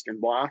like the Eastern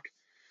Bloc.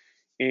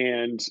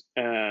 And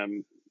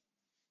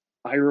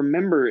I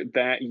remember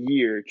that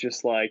year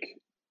just like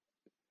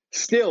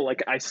still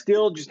like I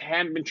still just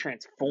hadn't been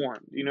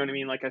transformed. You know what I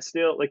mean? Like I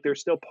still like there's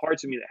still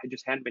parts of me that had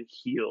just hadn't been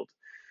healed.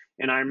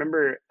 And I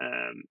remember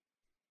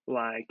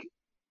like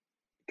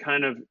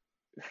kind of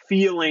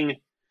feeling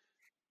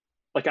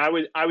like I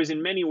was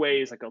in many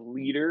ways like a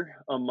leader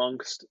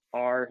amongst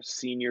our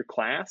senior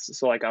class.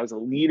 So like I was a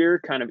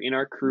leader kind of in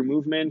our crew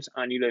movement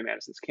on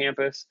UW-Madison's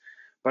campus.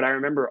 But I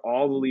remember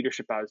all the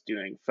leadership I was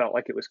doing felt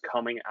like it was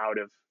coming out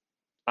of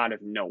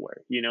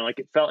nowhere. You know, like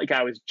it felt like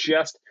I was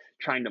just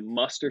trying to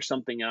muster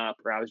something up,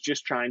 or I was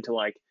just trying to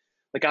like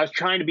I was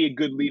trying to be a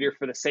good leader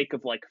for the sake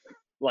of like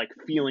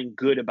feeling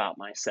good about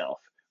myself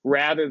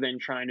rather than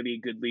trying to be a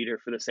good leader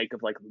for the sake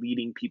of like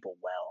leading people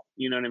well.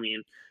 You know what I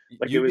mean?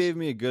 Like it You was gave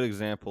me a good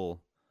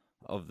example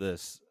of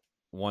this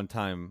one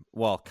time.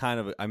 Well, kind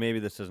of. Maybe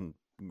this isn't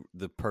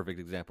the perfect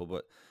example,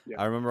 but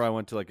yeah. I remember I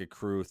went to like a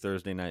crew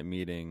Thursday night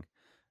meeting,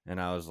 and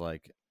I was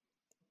like,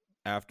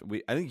 I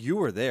think you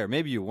were there.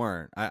 Maybe you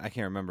weren't. I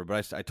can't remember.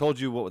 But I told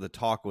you what the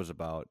talk was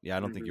about. Yeah, I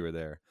don't think you were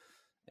there.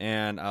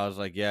 And I was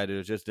like, yeah, dude,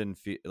 it just didn't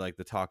feel like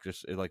the talk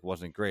it like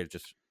wasn't great. It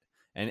just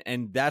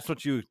and that's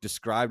what you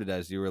described it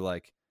as. You were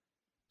like,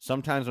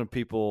 sometimes when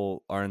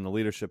people are in the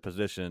leadership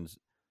positions,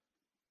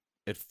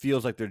 it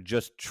feels like they're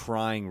just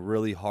trying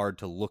really hard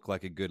to look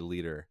like a good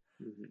leader.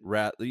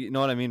 You know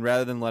what I mean?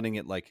 Rather than letting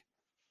it like,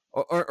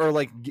 or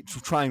like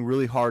trying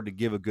really hard to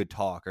give a good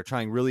talk, or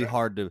trying really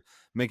hard to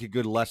make a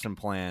good lesson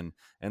plan,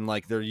 and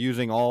like they're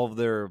using all of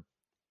their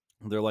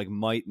like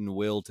might and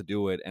will to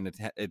do it, and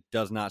it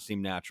does not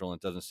seem natural,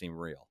 and it doesn't seem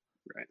real.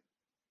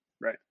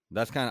 Right.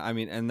 That's kind of, I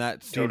mean, and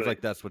that seems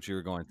like that's what you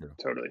were going through.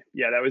 Totally.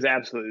 Yeah, that was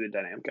absolutely the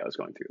dynamic I was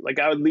going through. Like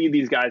I would lead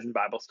these guys in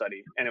Bible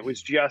study, and it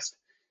was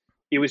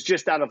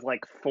just out of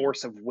like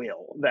force of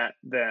will that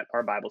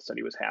our Bible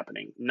study was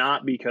happening,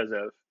 not because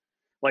of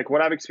like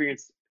what I've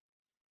experienced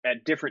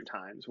at different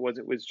times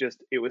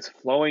it was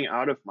flowing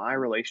out of my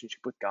relationship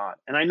with God.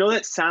 And I know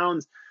that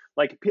sounds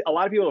like a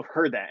lot of people have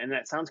heard that, and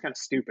that sounds kind of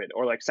stupid,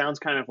 or like sounds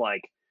kind of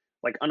like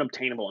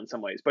unobtainable in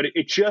some ways, but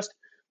it just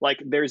like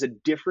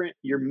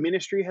your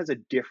ministry has a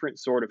different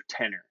sort of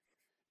tenor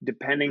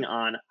depending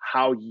on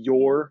how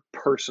your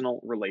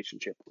personal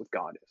relationship with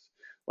God is.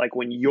 Like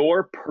when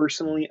you're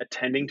personally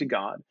attending to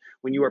God,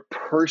 when you are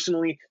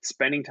personally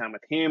spending time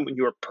with Him, when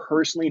you are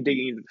personally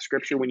digging into the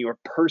scripture, when you are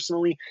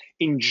personally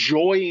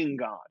enjoying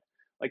God,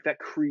 like that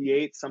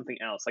creates something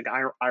else. Like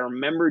I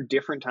remember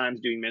different times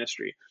doing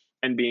ministry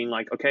and being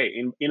like, okay,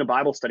 in a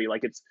Bible study,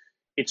 like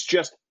it's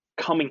just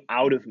coming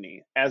out of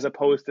me as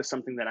opposed to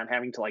something that I'm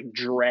having to like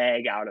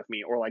drag out of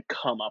me or like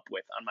come up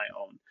with on my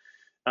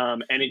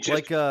own. And it just,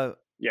 like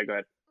yeah, go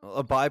ahead.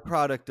 a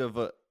byproduct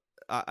of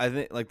I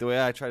think like the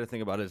way I try to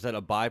think about it is that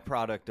a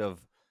byproduct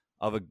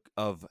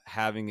of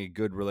having a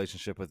good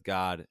relationship with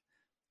God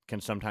can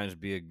sometimes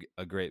be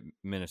a great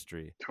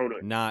ministry.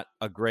 Totally. Not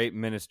a great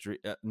ministry,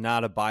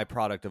 not a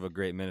byproduct of a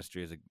great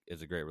ministry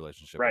is a great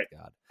relationship with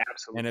God.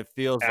 Absolutely. And it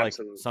feels like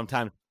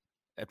sometimes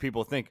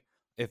people think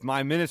if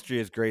my ministry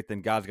is great,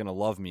 then God's going to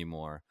love me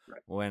more.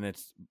 Right. When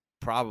it's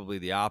probably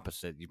the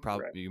opposite.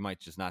 You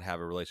might just not have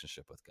a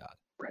relationship with God.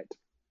 Right.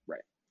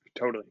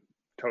 Totally.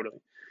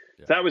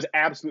 Yeah. That was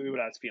absolutely what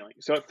I was feeling.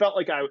 So it felt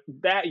like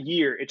that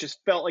year, it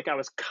just felt like I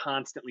was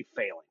constantly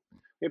failing.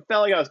 It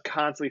felt like I was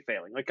constantly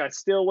failing. Like I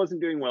still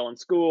wasn't doing well in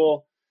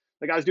school.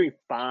 Like I was doing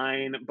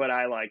fine, but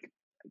I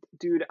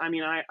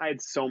had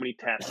so many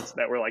tests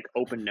that were like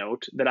open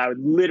note that I would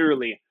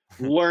literally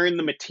learn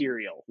the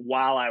material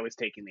while I was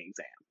taking the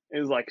exam. It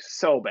was like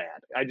so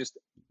bad.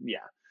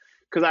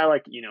 Because I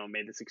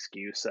made this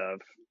excuse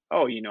of,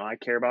 I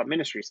care about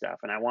ministry stuff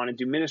and I want to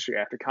do ministry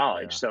after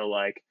college. Yeah.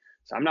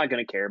 So I'm not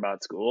going to care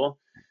about school.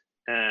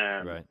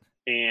 Right.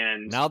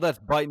 And now that's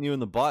biting you in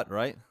the butt,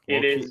 right?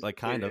 It is. Like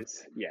kind of.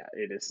 Yeah,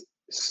 it is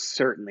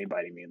certainly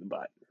biting me in the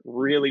butt.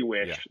 Really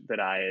wish that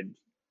I had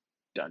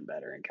done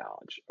better in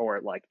college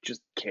or like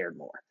just cared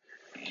more.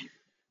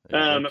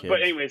 Yeah,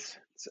 but anyways,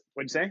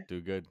 what'd you say?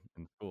 Do good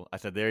in school. I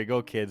said, there you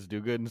go, kids.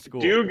 Do good in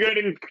school. Do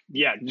good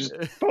just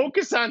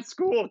focus on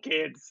school,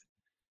 kids.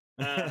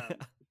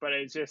 But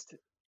it's just,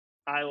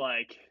 I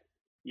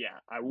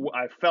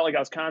felt like I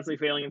was constantly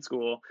failing in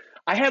school.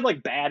 I had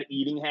like bad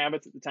eating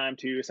habits at the time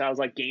too, so I was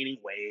like gaining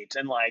weight,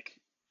 and like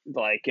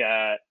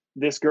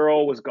this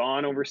girl was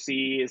gone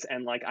overseas,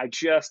 and like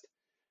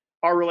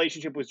our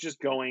relationship was just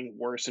going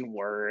worse and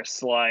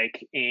worse,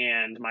 like,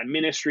 and my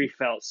ministry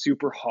felt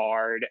super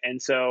hard, and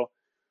so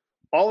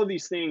all of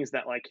these things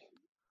that like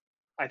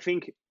I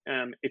think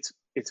it's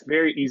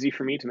very easy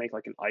for me to make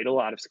like an idol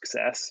out of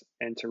success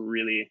and to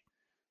really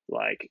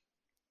like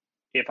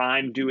if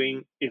I'm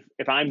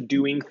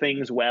doing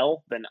things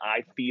well, then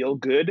I feel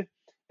good.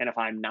 And if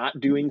I'm not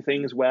doing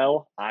things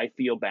well, I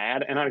feel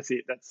bad. And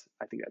obviously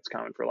I think that's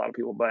common for a lot of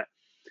people, but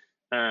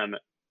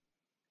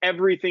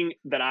everything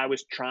that I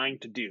was trying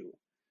to do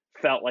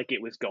felt like it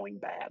was going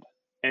bad.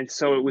 And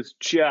so it was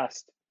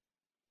just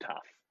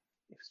tough.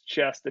 It's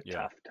just a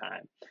tough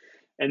time.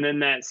 And then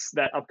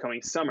that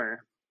upcoming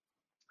summer,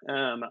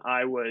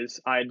 I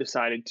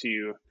decided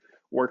to,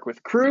 work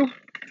with Cru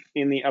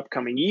in the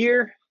upcoming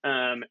year.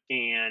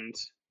 And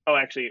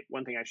actually,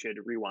 one thing I should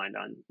rewind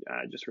on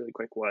just really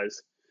quick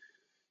was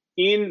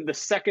in the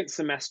second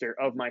semester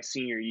of my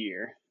senior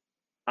year,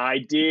 I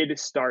did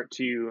start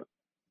to,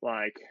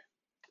 like,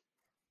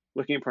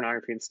 looking at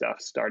pornography and stuff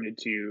started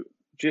to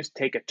just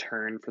take a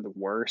turn for the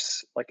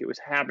worse. Like, it was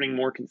happening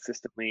more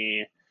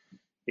consistently.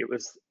 It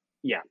was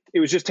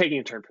just taking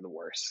a turn for the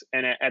worse.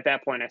 And at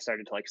that point I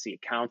started to, like, see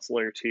a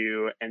counselor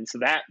too. And so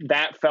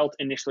that felt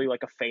initially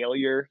like a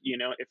failure.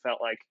 It felt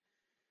like,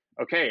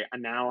 okay,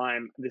 and now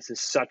this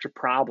is such a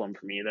problem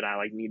for me that I,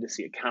 like, need to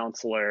see a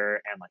counselor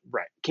and, like,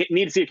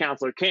 need to see a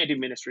counselor, can't do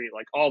ministry,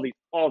 like all these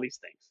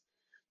things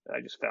that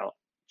I just felt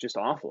just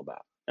awful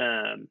about.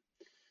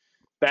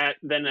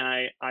 Then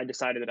I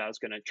decided that I was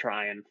going to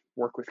try and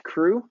work with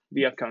Cru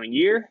the upcoming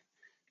year.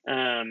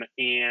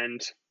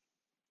 And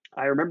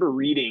I remember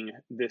reading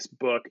this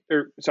book,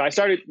 so I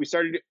started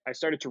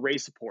to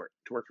raise support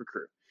to work for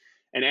Cru.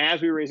 And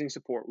as we were raising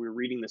support, we were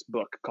reading this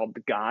book called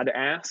The God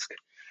Ask.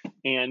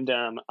 And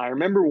I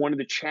remember one of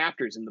the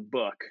chapters in the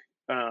book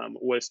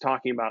was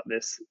talking about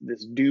this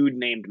dude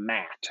named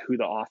Matt, who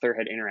the author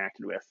had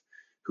interacted with,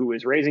 who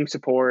was raising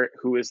support,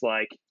 who was,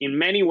 like, in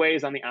many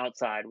ways on the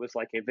outside was,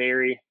 like, a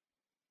very,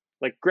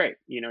 like, great.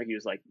 He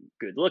was, like,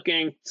 good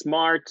looking,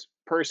 smart,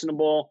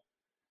 personable,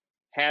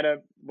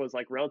 was,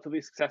 like,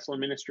 relatively successful in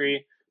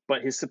ministry,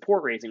 but his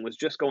support raising was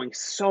just going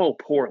so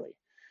poorly.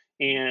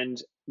 And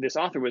this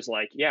author was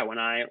like, yeah, when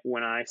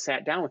I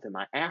sat down with him,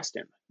 I asked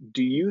him,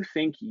 do you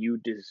think you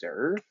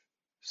deserve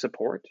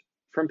support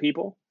from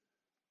people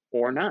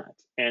or not?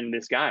 And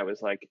this guy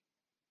was like,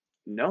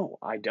 no,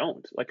 I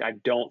don't. Like, I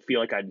don't feel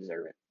like I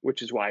deserve it,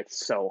 which is why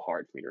it's so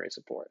hard for me to raise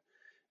support.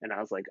 And I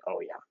was like, oh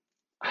yeah,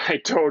 I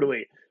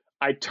totally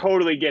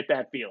get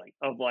that feeling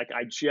of, like,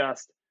 I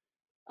just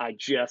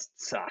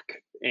suck.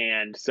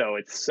 And so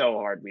it's so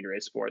hard for me to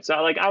raise support. So,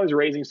 like, I was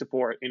raising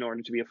support in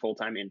order to be a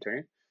full-time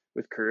intern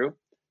with Cru.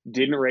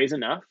 Didn't raise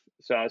enough,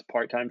 so I was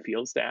part-time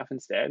field staff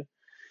instead.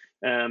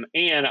 And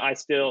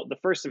the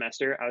first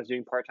semester, I was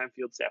doing part-time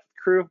field staff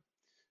with Cru.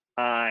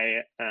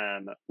 I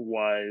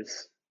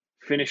was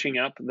finishing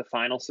up the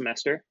final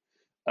semester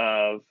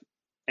of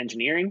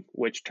engineering,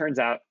 which turns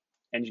out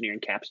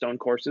engineering capstone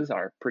courses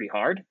are pretty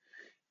hard.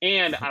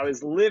 And I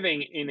was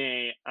living in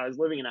a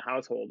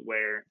household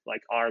where,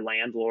 like, our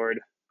landlord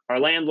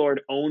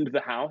owned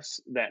the house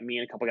that me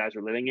and a couple guys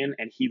were living in,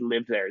 and he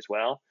lived there as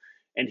well.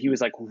 And he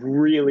was, like,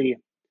 really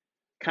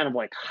kind of,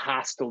 like,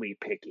 hostily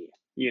picky.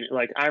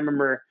 Like, I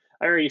remember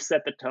he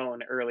set the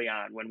tone early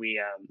on when we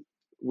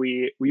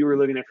were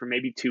living there for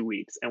maybe 2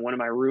 weeks, and one of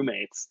my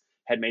roommates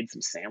had made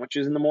some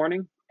sandwiches in the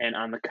morning, and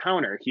on the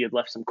counter he had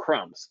left some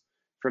crumbs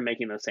from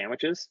making those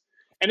sandwiches.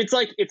 And it's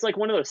like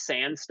one of those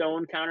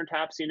sandstone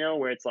countertops,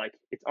 where it's like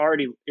it's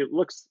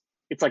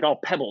like all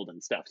pebbled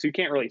and stuff, so you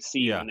can't really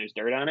see when there's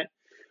dirt on it.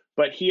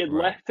 But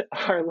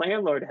our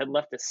landlord had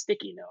left a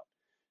sticky note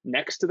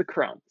next to the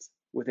crumbs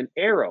with an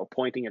arrow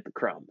pointing at the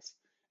crumbs.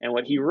 And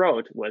what he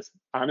wrote was,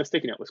 on the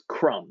sticky note, was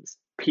crumbs,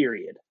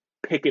 period.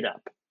 Pick it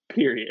up,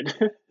 period.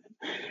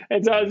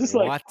 And so I was just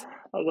like,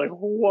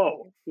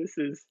 whoa, this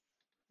is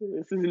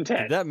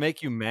intense. Did that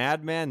make you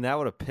mad, man? That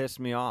would have pissed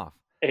me off.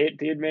 It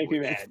did make me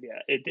mad. Yeah,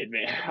 it did,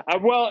 man.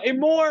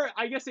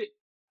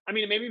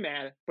 It made me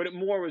mad, but it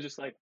more was just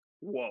like,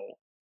 whoa,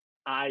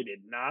 I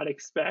did not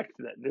expect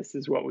that this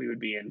is what we would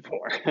be in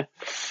for.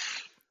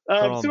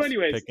 So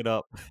anyways, pick it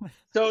up.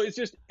 So it's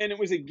just, and it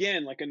was,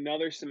 again, like,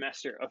 another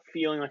semester of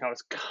feeling like I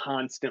was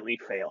constantly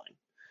failing.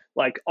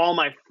 Like,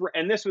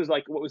 and this was,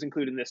 like, what was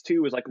included in this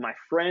too was, like, my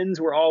friends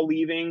were all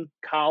leaving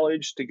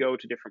college to go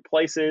to different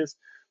places.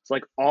 So,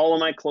 like, all of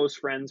my close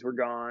friends were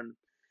gone.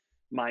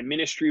 My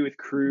ministry with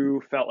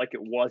Cru felt like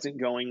it wasn't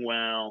going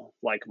well.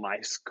 Like, my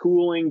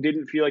schooling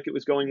didn't feel like it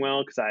was going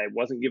well because I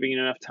wasn't giving it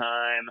enough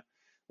time.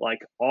 Like,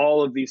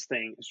 all of these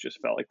things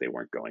just felt like they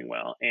weren't going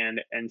well. And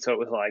so it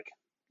was, like,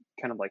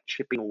 kind of, like,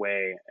 chipping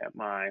away at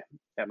my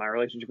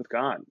relationship with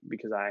God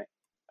because I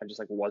just,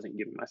 like, wasn't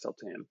giving myself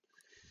to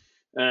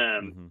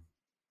him.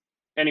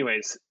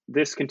 Anyways,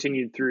 this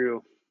continued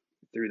through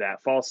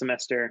that fall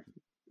semester,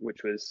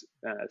 which was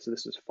so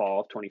this was fall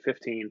of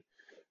 2015,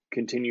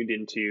 continued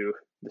into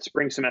the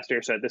spring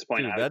semester. So at this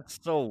point, dude, that's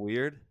so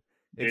weird.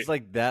 It's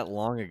like that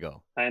long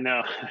ago. I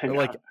know.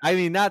 Like, I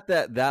mean, not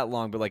that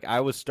long, but, like, I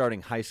was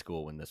starting high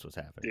school when this was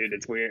happening. Dude,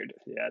 it's weird.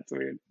 Yeah, it's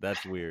weird.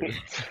 That's weird.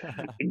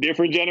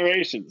 Different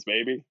generations,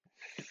 baby.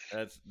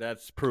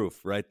 That's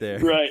proof right there.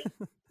 Right.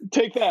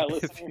 Take that.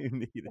 If you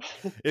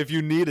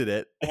needed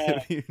it.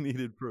 If you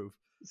needed proof.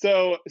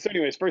 So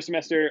anyways, first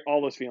semester,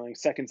 all those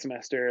feelings. Second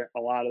semester, a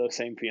lot of those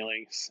same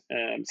feelings.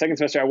 Second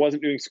semester, I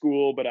wasn't doing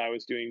school, but I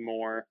was doing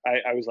more.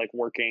 I was, like,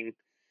 working.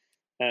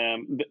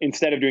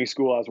 Instead of doing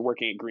school, I was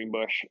working at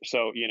Greenbush.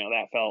 So,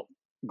 that felt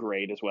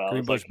great as well.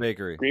 Greenbush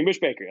Bakery. Greenbush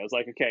Bakery. I was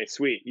like, okay,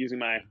 sweet.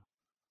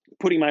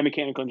 Putting my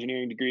mechanical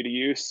engineering degree to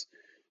use,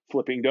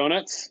 flipping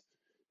donuts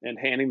and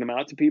handing them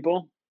out to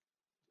people.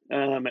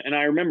 And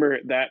I remember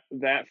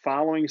that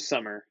following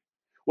summer.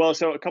 Well,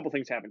 so a couple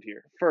things happened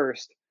here.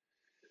 First,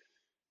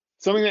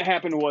 something that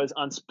happened was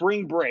on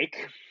spring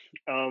break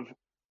of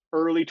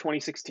early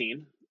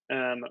 2016.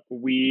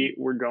 We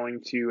were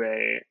going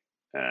to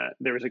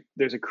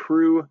there's a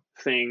Cru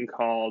thing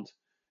called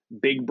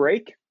Big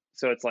Break.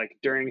 So it's like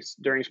during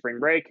spring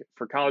break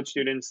for college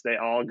students, they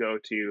all go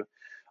to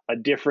a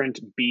different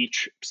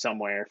beach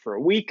somewhere for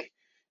a week,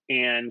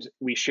 and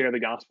we share the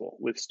gospel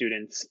with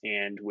students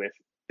and with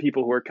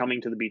people who are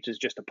coming to the beaches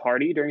just to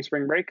party during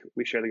spring break.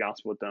 We share the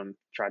gospel with them,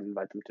 try to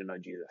invite them to know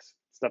Jesus,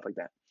 stuff like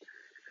that.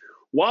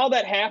 While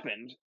that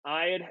happened,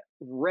 I had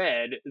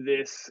read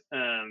this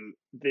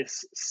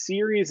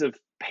series of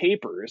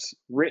papers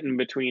written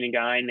between a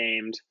guy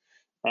named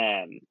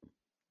I'm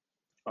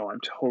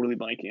totally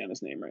blanking on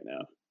his name right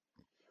now.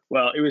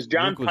 Well, it was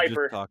John Luke was just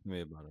Piper. talking to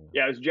me about it.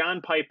 Yeah, it was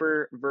John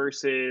Piper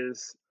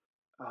versus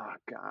oh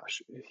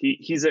gosh.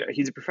 He's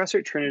a professor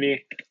at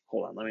Trinity.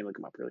 Hold on, let me look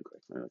him up really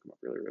quick. Let me look him up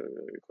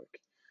really quick.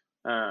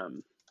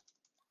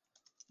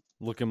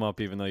 Look him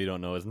up even though you don't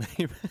know his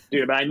name.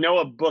 Dude, but I know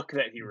a book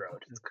that he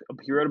wrote.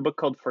 He wrote a book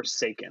called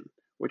Forsaken,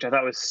 which I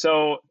thought was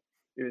so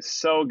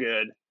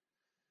good.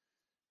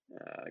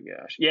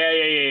 Gosh.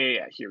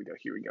 Yeah. Here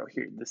we go.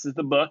 This is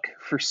the book,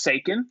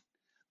 Forsaken.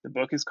 The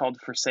book is called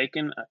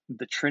Forsaken,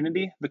 the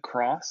Trinity, the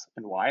Cross,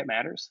 and Why It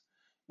Matters.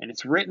 And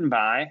it's written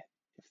by,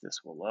 if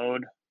this will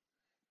load,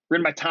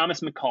 written by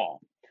Thomas McCall.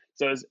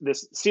 So it's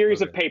this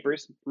series of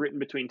papers written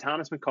between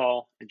Thomas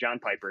McCall and John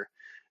Piper.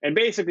 And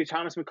basically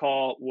Thomas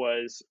McCall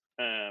was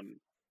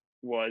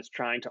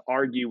trying to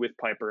argue with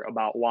Piper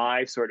about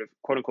why sort of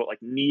quote unquote like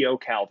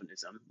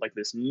neo-Calvinism, like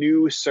this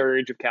new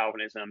surge of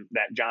Calvinism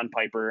that John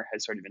Piper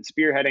has sort of been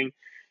spearheading,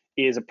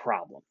 is a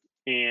problem.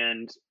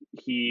 And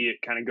he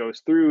kind of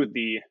goes through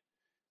the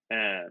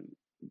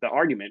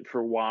argument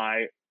for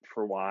why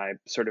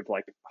sort of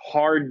like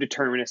hard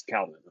determinist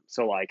Calvinism.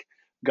 So like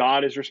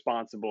God is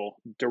responsible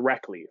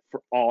directly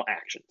for all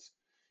actions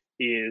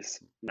is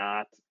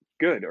not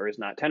good or is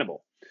not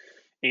tenable.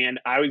 And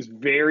I was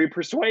very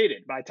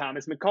persuaded by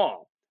Thomas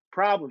McCall.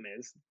 Problem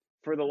is,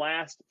 for the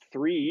last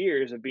 3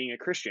 years of being a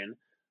Christian,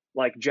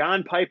 like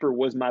John Piper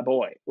was my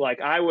boy. Like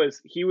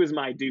he was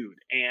my dude.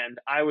 And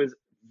I was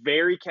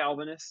very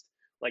Calvinist,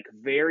 like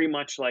very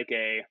much like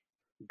a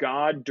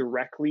God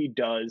directly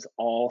does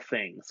all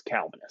things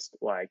Calvinist.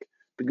 Like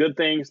the good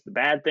things, the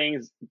bad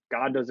things,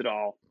 God does it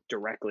all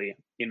directly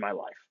in my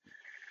life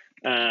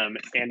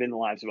and in the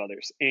lives of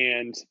others.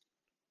 And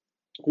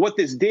what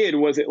this did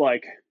was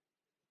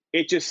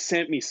it just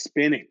sent me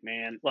spinning,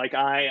 man. Like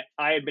I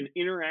had been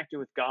interacting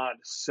with God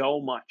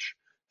so much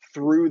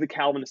through the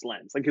Calvinist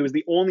lens. Like it was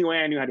the only way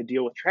I knew how to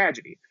deal with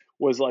tragedy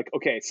was like,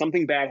 okay,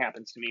 something bad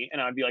happens to me.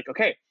 And I'd be like,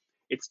 okay,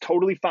 it's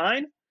totally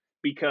fine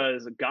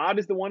because God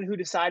is the one who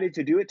decided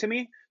to do it to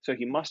me. So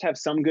he must have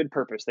some good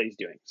purpose that he's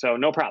doing. So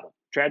no problem.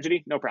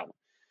 Tragedy, no problem.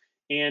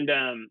 And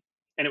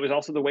it was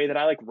also the way that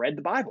I like read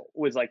the Bible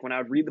was like when I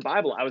would read the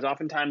Bible, I was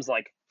oftentimes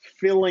like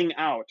filling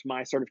out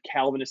my sort of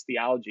Calvinist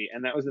theology.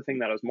 And that was the thing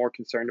that I was more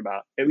concerned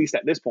about, at least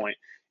at this point,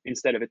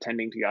 instead of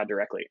attending to God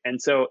directly.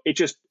 And so it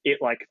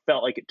like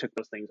felt like it took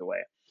those things away.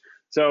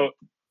 So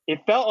it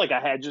felt like I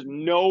had just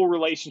no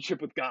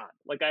relationship with God.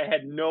 Like I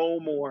had no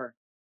more,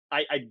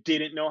 I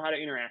didn't know how to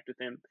interact with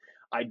him.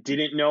 I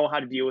didn't know how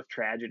to deal with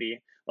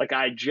tragedy. Like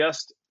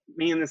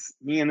me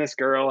and this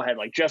girl had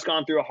like just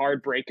gone through a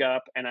hard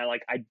breakup, and I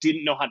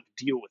didn't know how to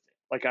deal with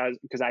it.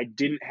 Because I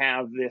didn't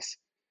have this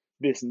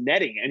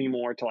netting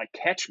anymore to like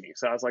catch me.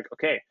 So I was like,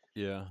 okay,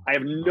 yeah, I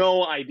have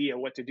no idea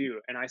what to do.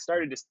 And I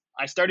started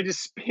to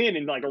spin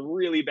in like a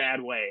really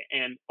bad way.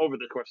 And over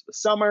the course of the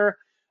summer,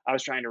 I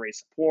was trying to raise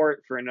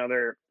support for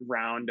another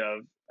round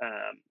of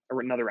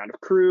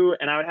Cru.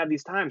 And I would have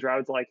these times where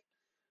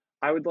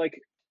I would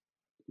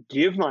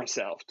give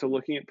myself to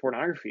looking at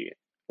pornography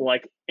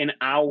like an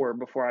hour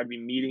before I'd be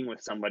meeting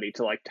with somebody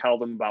to like tell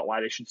them about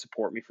why they should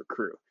support me for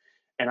Cru.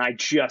 And I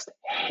just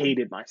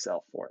hated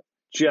myself for it.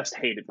 Just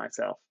hated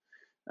myself.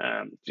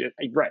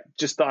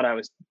 Just thought I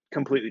was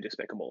completely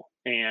despicable.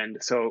 And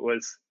so it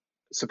was,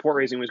 support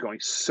raising was going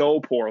so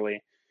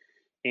poorly.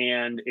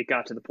 And it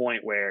got to the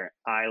point where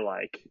I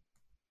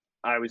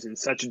was in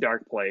such a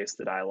dark place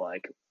that I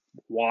like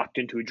walked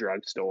into a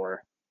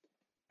drugstore,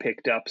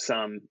 picked up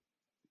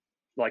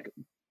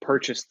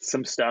purchased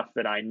some stuff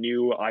that I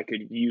knew I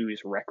could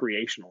use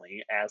recreationally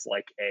as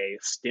like a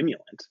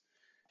stimulant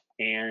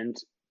and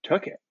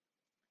took it.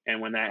 And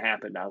when that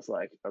happened, I was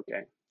like,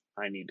 okay,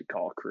 I need to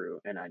call Cru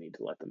and I need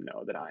to let them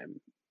know that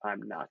I'm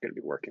not going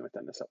to be working with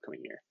them this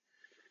upcoming year.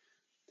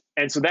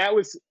 And so that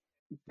was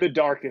the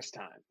darkest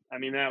time. I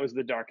mean, that was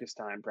the darkest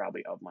time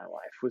probably of my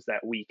life, was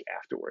that week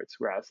afterwards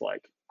where I was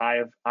like, I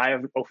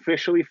have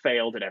officially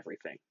failed at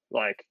everything.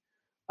 Like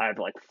I've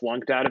like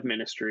flunked out of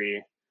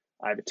ministry.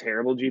 I have a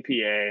terrible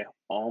GPA.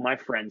 All my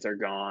friends are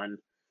gone.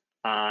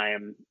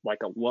 I'm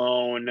like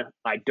alone.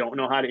 I don't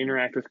know how to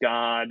interact with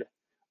God.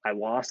 I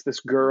lost this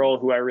girl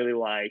who I really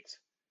liked.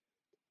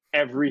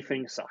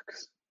 Everything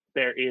sucks.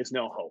 There is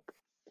no hope.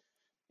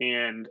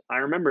 And I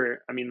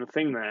remember, I mean, the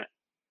thing that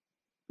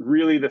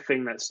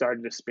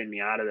started to spin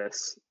me out of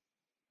this,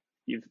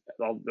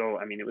 although,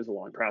 I mean, it was a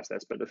long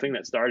process, but the thing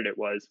that started it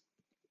was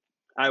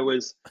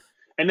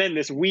And then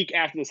this week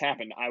after this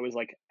happened, I was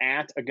like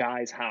at a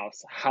guy's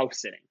house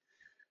sitting.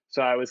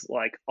 So I was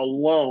like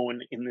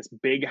alone in this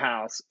big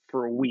house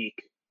for a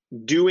week,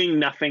 doing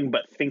nothing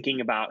but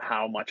thinking about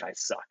how much I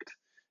sucked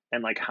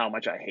and like how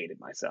much I hated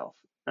myself.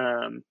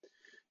 And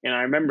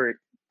I remember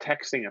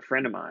texting a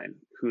friend of mine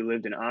who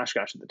lived in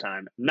Oshkosh at the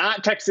time,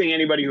 not texting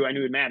anybody who I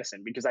knew in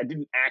Madison because I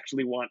didn't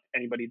actually want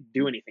anybody to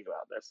do anything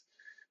about this.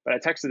 But I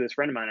texted this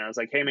friend of mine. And I was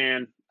like, hey,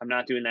 man, I'm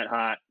not doing that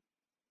hot.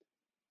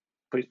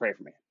 Please pray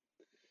for me.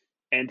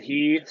 And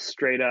he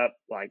straight up,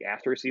 like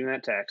after receiving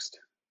that text,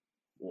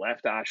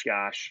 left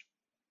Oshkosh,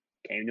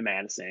 came to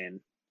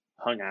Madison,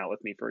 hung out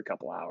with me for a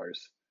couple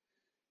hours,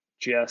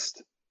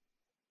 just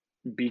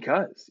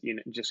because,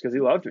 just because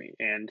he loved me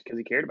and because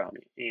he cared about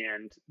me.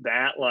 And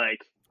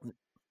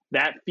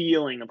that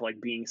feeling of like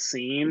being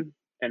seen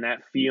and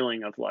that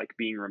feeling of like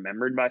being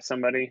remembered by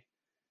somebody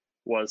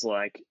was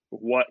like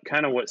what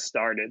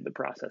started the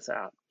process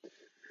out.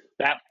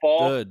 That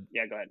fall. Good.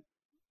 Yeah, go ahead.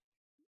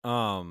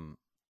 Kind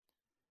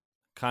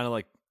of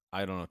like,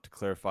 I don't know, to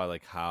clarify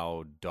like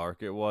how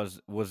dark it was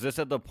this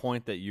at the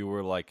point that you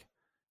were like,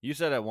 you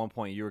said at one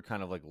point you were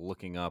kind of like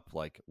looking up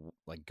like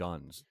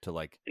guns to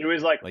like, it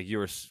was like you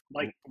were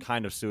like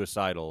kind of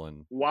suicidal?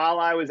 And while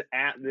I was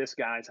at this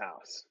guy's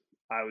house,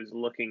 I was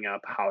looking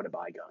up how to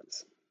buy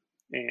guns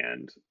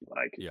and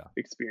like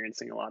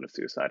experiencing a lot of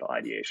suicidal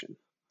ideation.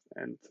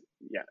 And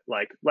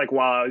like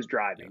while I was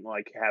driving,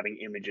 like having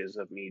images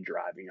of me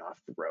driving off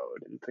the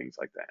road and things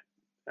like that.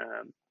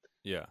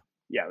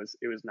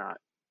 It was not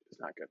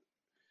good.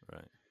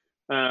 Right.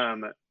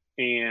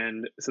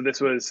 And so this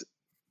was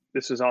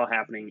all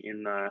happening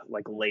in the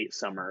like late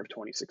summer of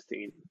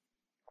 2016.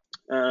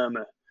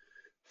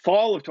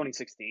 Fall of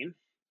 2016,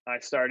 I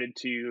started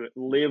to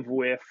live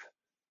with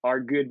our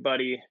good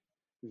buddy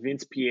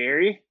Vince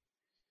Pieri.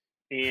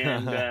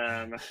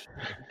 And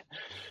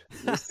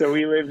so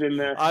we lived in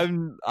the.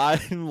 I'm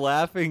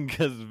laughing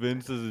because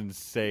Vince is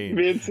insane.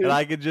 And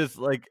I could just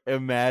like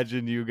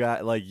imagine you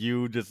got like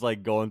you just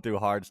like going through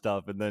hard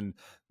stuff and then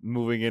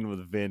moving in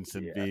with Vince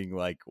and being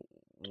like,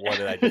 what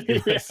did I just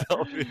get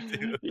myself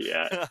into?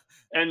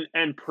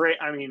 And pray.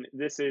 I mean,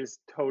 this is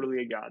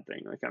totally a God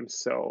thing. Like I'm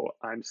so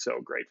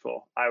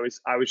grateful. I was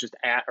just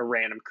at a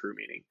random crew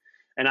meeting,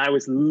 and I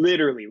was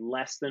literally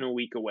less than a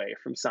week away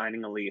from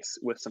signing a lease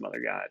with some other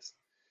guys.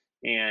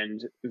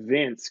 And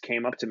Vince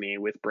came up to me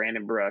with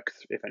Brandon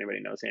Brooks, if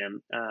anybody knows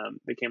him.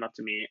 They came up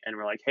to me and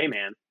were like, hey,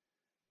 man,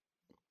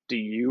 do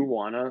you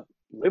want to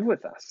live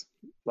with us?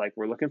 Like,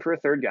 we're looking for a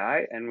third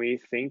guy, and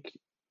we think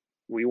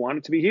we want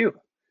it to be you.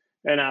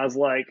 And I was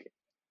like,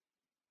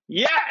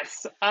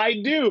 yes, I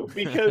do.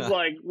 Because,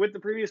 like, with the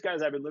previous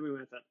guys I've been living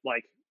with,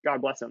 like, God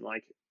bless them,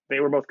 like,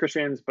 they were both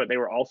Christians, but they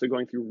were also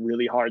going through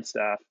really hard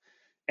stuff.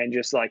 And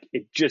just, like,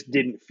 it just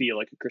didn't feel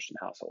like a Christian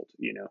household,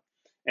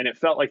 And it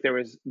felt like there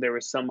was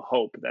some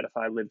hope that if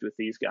I lived with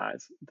these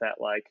guys, that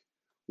like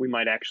we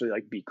might actually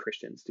like be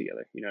Christians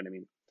together. You know what I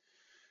mean?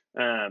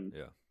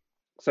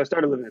 So I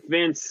started living with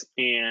Vince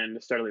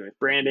and started living with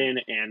Brandon,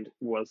 and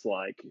was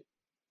like,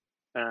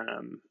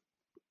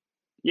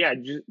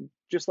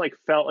 just like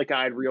felt like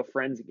I had real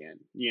friends again,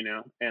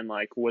 and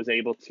like was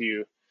able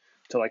to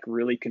like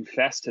really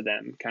confess to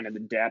them kind of the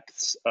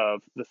depths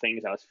of the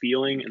things I was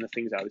feeling and the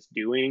things I was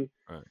doing.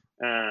 Right.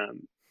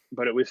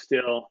 But it was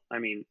still, I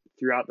mean,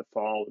 throughout the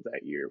fall of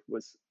that year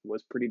was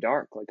pretty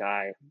dark. Like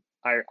I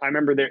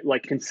remember there,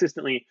 like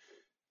consistently,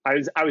 I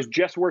was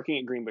just working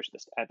at Greenbush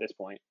at this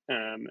point.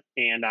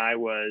 And I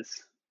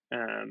was,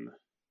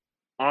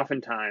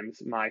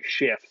 oftentimes my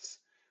shifts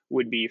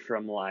would be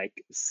from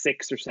like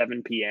 6 or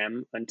 7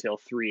 p.m. until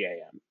 3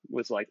 a.m.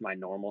 was like my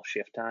normal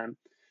shift time.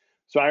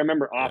 So I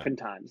remember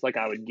oftentimes like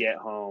I would get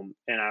home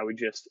and I would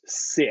just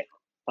sit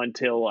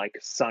until like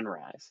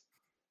sunrise,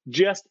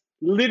 just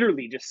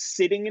literally just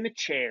sitting in a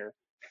chair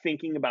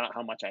thinking about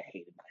how much I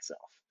hated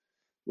myself,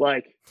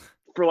 like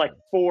for like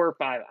 4 or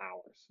 5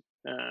 hours,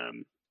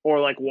 or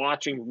like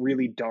watching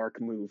really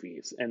dark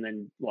movies and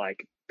then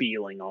like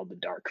feeling all the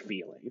dark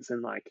feelings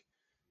and like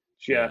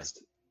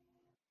just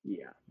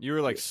you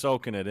were like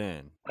soaking it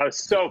in. I was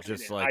soaking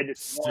just it. Like I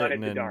just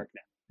wanted the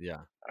darkness.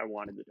 I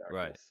wanted the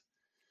darkness.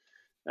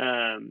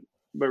 Right.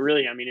 But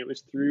really, I mean, it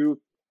was through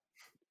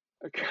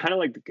kind of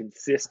like the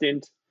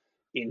consistent,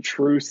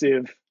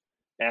 intrusive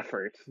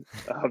effort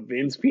of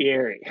Vince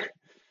Pieri,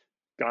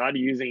 God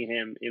using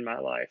him in my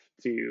life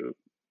to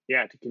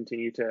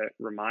continue to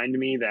remind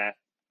me that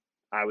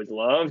I was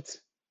loved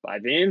by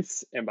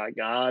Vince and by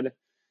God,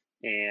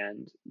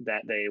 and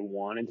that they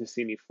wanted to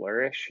see me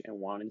flourish and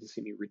wanted to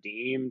see me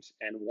redeemed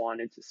and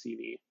wanted to see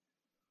me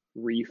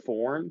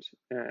reformed.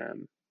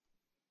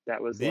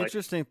 That was the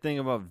interesting thing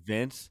about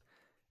Vince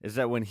is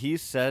that when he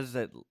says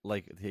that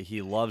like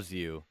he loves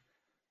you,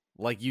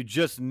 like you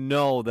just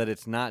know that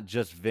it's not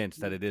just Vince,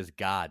 that it is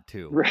God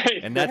too. Right.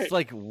 And that's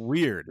like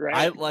weird. Right.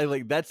 I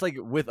like that's like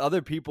with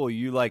other people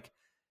you like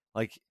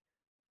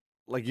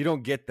you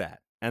don't get that.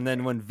 And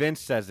then when Vince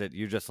says it,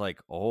 you're just like,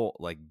 oh,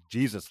 like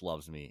Jesus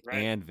loves me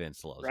and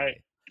Vince loves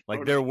me.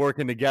 Like they're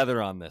working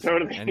together on this.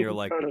 Totally. And you're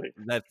like, Totally.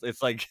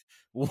 it's like,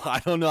 well, I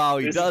don't know how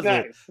he does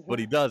it, but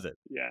he does it.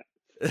 Yeah.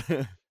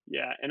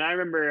 Yeah. And I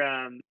remember,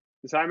 I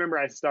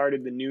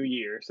started the new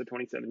year. So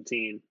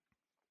 2017,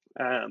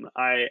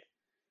 I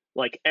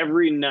like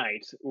every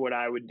night, what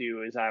I would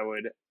do is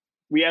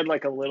we had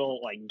like a little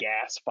like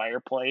gas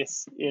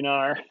fireplace in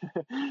our,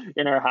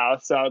 in our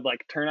house. So I would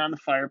like turn on the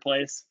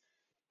fireplace,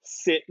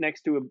 sit like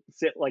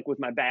with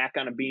my back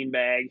on a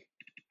beanbag,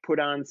 put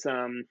on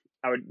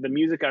the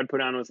music I'd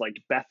put on was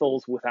like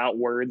Bethel's Without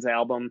Words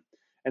album.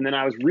 And then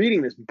I was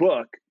reading this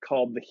book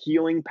called The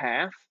Healing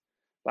Path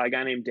by a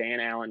guy named Dan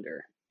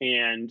Allender,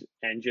 and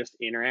just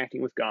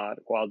interacting with God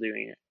while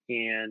doing it.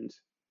 And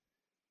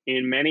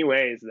in many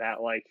ways that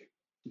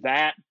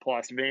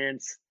plus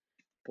Vince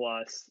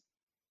plus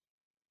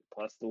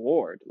the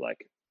Lord,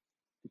 like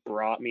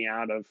brought me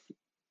out of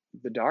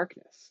the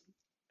darkness.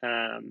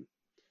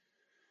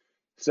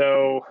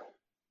 So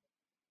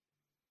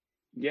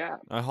yeah.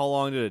 How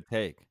long did it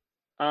take?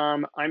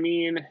 I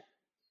mean,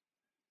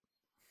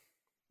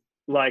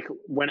 like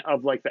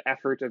the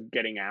effort of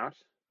getting out.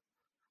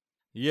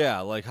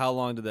 Yeah, like how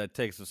long did that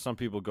take? So some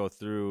people go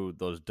through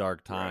those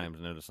dark times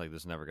and they're just like,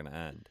 this is never going to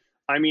end.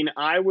 I mean,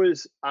 I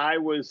was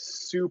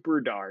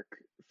super dark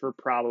for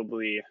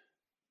probably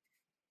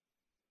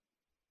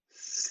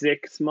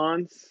 6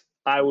 months.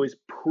 I was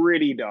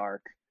pretty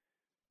dark,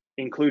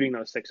 including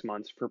those 6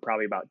 months, for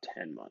probably about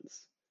 10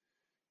 months.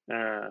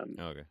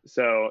 Okay.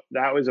 So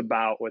that was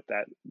about what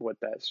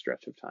that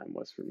stretch of time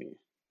was for me.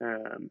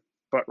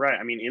 But right,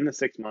 I mean, in the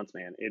 6 months,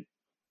 man,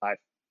 I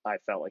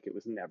felt like it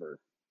was never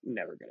going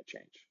to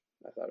change.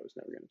 I thought it was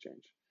never going to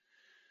change.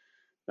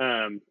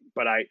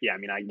 But I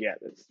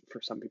get it.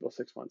 For some people,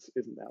 6 months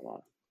isn't that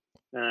long.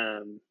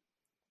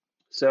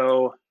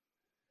 So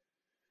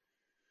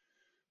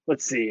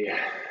let's see.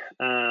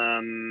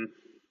 After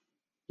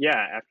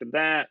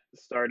that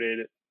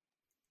started,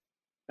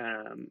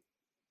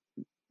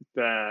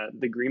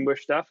 the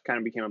Greenbush stuff kind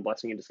of became a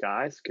blessing in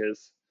disguise,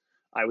 because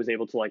I was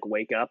able to like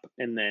wake up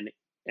and then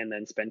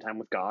spend time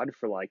with God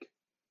for like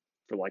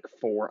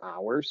 4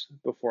 hours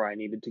before I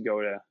needed to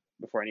go to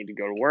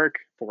work,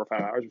 4 or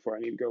 5 hours before I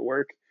needed to go to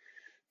work.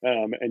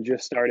 And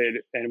just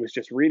started, and was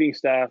just reading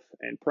stuff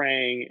and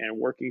praying and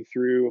working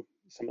through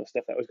some of the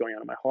stuff that was going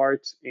on in my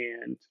heart.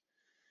 And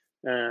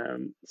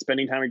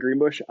spending time at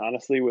Greenbush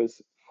honestly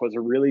was a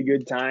really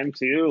good time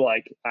too.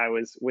 Like I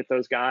was with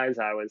those guys.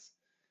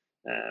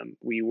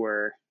 We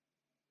would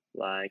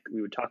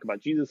talk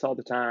about Jesus all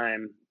the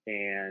time.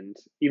 And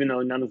even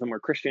though none of them were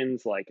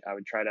Christians, like I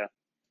would try to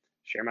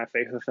share my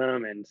faith with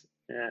them. And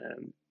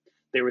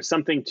there was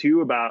something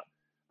too about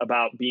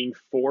being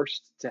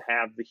forced to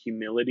have the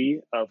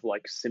humility of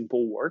like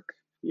simple work,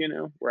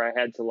 where I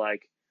had to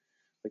like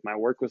my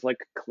work was like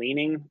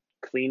cleaning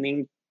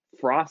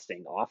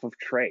frosting off of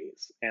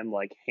trays and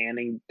like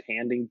handing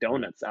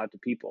donuts out to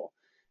people,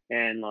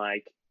 and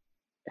like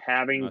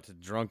having lots of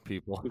drunk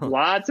people,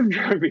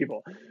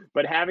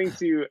 but having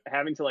to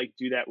like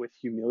do that with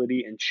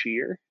humility and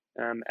cheer,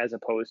 as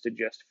opposed to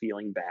just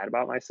feeling bad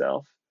about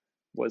myself,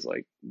 was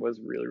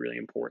really, really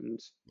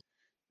important.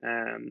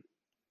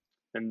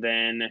 And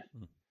then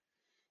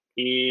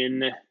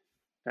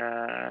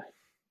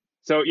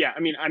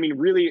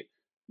really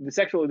the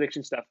sexual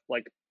addiction stuff,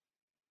 like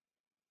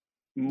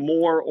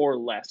more or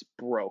less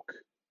broke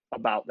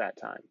about that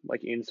time,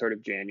 like in sort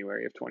of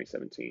January of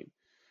 2017,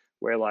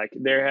 where like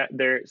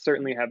there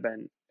certainly have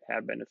been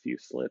a few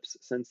slips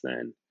since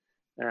then.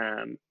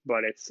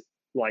 But it's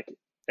like,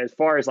 as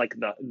far as like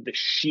the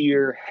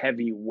sheer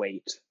heavy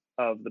weight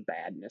of the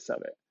badness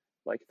of it,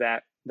 like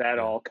that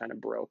all kind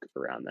of broke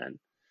around then.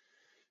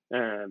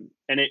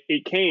 And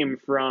it came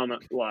from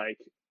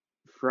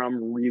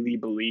really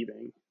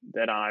believing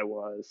that I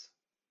was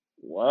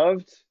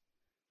loved,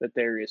 that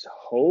there is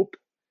hope,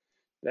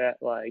 that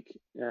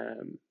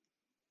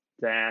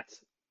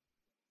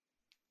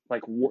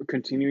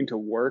continuing to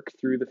work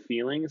through the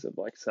feelings of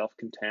like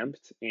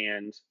self-contempt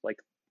and like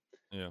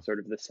sort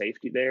of the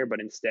safety there, but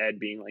instead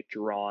being like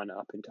drawn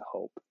up into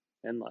hope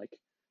and like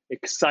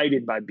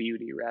excited by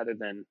beauty rather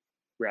than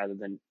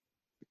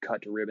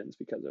cut to ribbons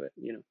because of it,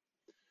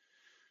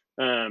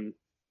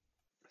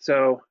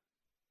 So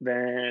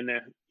then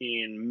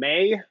in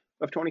May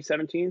of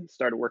 2017,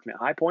 started working at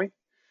High Point.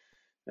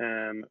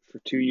 For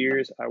 2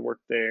 years, I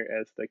worked there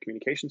as the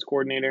communications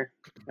coordinator.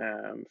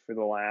 For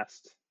the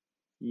last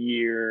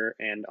year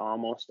and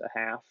almost a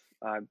half,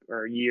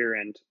 or a year,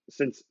 and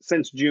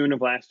since June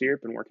of last year,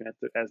 I've been working as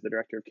the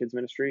director of kids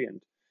ministry.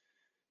 And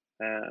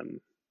I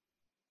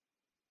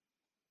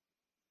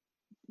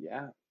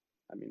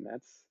mean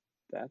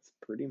that's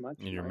pretty much.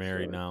 And you're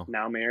married story. now.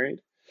 Now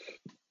married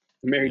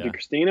to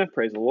Christina.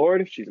 Praise the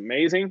Lord, she's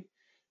amazing.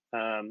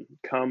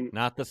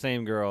 Not the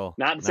same girl.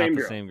 Not the same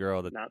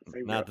girl. Not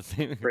the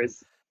same.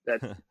 Praise,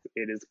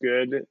 it is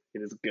good.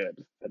 It is good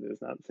that it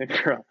is not the same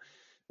girl.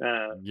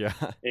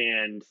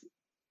 And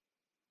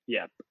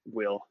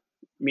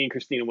me and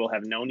Christina will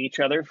have known each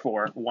other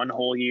for 1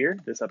 whole year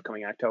this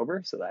upcoming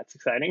October, so that's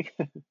exciting.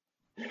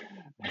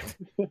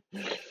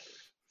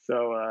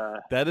 So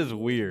that is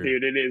weird,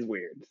 dude. It is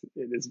weird.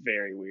 It is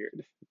very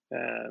weird.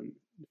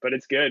 But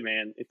it's good,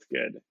 man. It's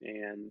good,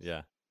 and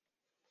yeah,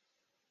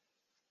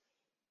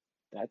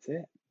 that's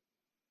it.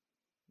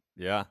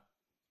 yeah.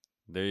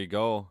 There you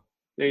go,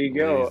 There you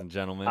ladies go, and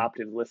gentlemen.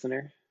 optive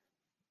listener.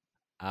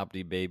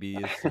 Opti babies.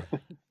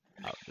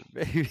 Opti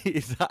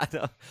babies. I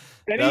know.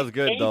 That Any, was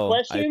good any though.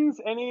 questions?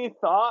 Any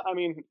thought? I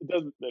mean, there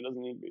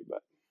doesn't need to be,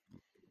 but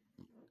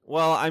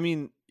Well, I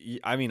mean,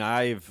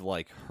 I've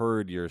like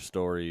heard your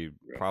story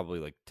probably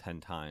like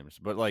 10 times,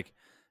 but like,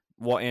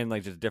 well, and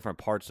like just different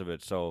parts of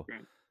it. So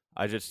Right.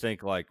 I just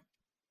think like,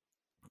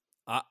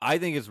 I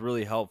think it's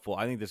really helpful.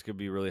 I think this could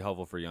be really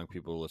helpful for young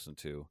people to listen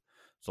to.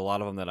 So a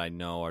lot of them that I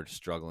know are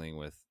struggling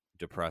with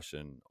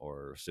depression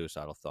or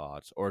suicidal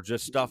thoughts or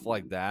just stuff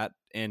like that,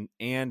 and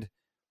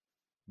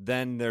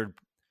then they're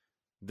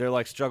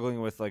like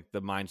struggling with like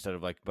the mindset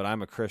of like, but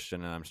I'm a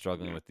Christian and I'm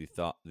struggling with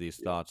these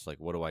thoughts. Like,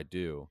 what do I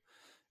do?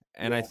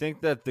 And I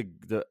think that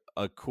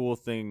a cool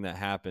thing that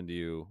happened to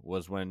you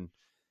was when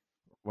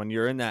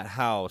you're in that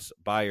house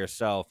by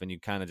yourself and you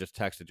kind of just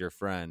texted your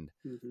friend.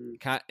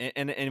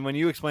 And when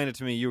you explained it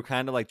to me, you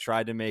kind of like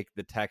tried to make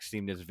the text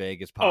seem as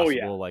vague as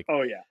possible.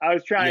 Oh yeah. I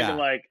was trying to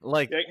like,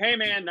 hey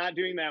man, not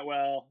doing that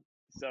well,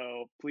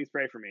 so please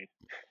pray for me.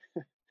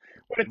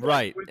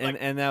 right.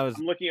 And that was,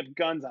 I'm looking up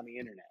guns on the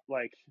internet.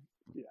 Like,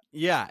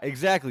 yeah,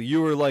 exactly.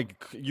 You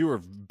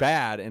were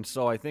bad. And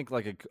so I think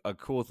like a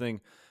cool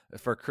thing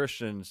for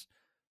Christians,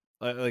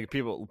 like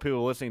people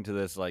listening to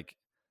this, like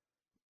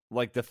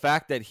the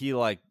fact that he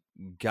like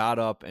got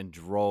up and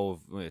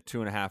drove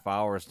 2.5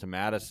 hours to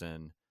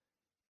Madison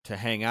to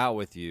hang out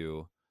with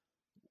you.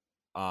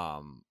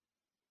 I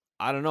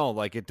don't know.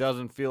 Like, it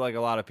doesn't feel like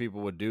a lot of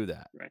people would do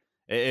that. Right.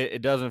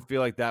 It doesn't feel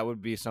like that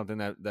would be something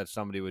that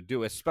somebody would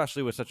do,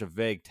 especially with such a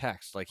vague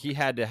text. Like, he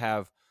had to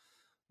have,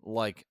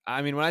 like,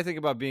 I mean, when I think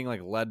about being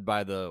like led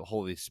by the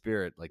Holy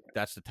Spirit, like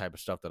that's the type of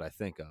stuff that I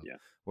think of,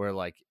 where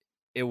like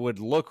it would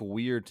look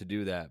weird to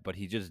do that, but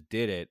he just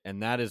did it.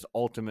 And that is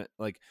ultimate.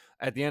 Like,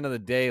 at the end of the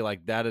day,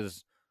 like that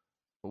is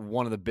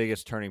one of the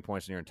biggest turning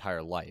points in your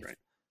entire life. Right.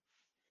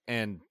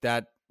 And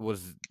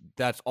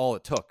that's all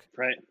it took.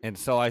 Right. And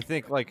so I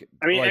think like,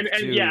 I mean,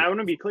 I want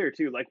to be clear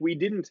too. Like, we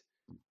didn't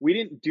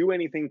do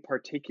anything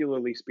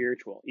particularly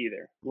spiritual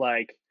either.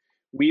 Like,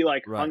 we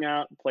hung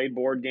out, played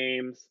board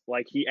games.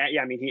 Like, he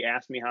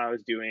asked me how I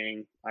was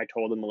doing. I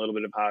told him a little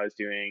bit of how I was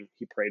doing.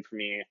 He prayed for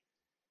me,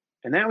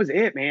 and that was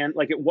it, man.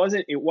 Like, it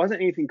wasn't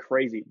anything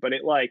crazy, but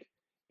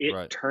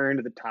it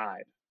turned the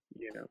tide,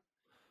 you know.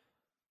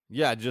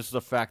 Yeah, just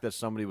the fact that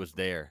somebody was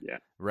there,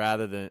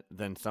 rather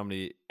than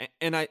somebody,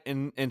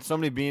 and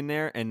somebody being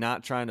there and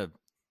not trying to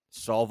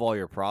solve all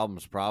your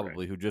problems,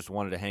 probably, who just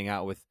wanted to hang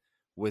out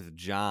with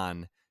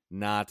John,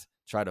 not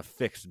try to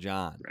fix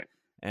John. Right.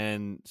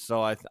 And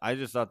so I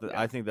just thought that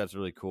I think that's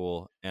really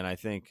cool, and I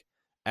think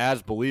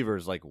as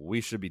believers, like, we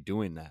should be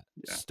doing that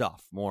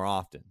stuff more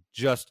often.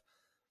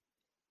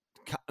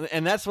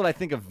 And that's what I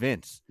think of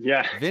Vince.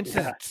 Yeah, Vince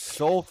is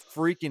so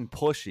freaking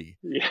pushy.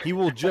 Yeah. He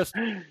will just.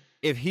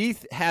 If he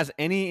has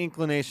any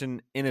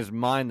inclination in his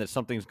mind that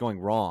something's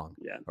going wrong,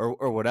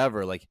 or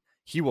whatever, like,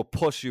 he will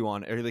push you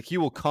on it. Or, like, he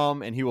will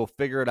come and he will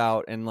figure it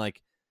out. And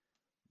like,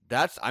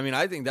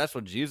 I think that's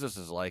what Jesus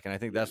is like, and I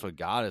think that's what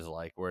God is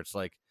like, where it's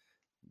like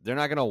they're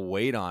not gonna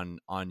wait on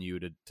you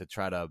to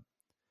try to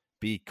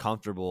be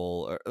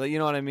comfortable, or, you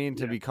know what I mean,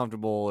 to be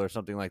comfortable or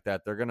something like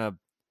that. They're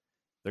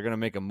gonna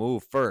make a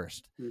move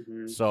first.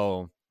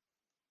 So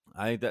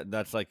I think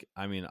that's like,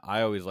 I mean,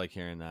 I always like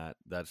hearing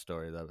that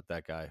story,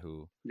 that guy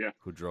who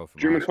drove from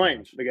Drew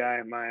McClain, the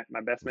guy,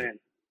 my best man.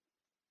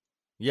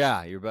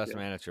 Yeah, your best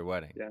man at your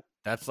wedding. Yeah,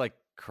 that's like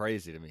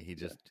crazy to me. He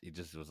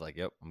just was like,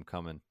 "Yep, I'm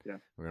coming. Yeah,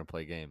 we're gonna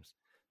play games."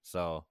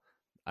 So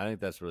I think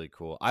that's really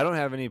cool. I don't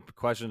have any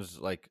questions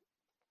like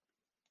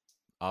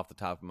off the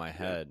top of my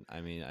head.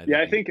 I mean,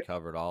 I think you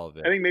covered all of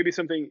it. I think maybe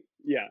something,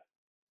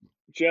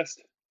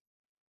 just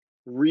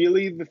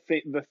really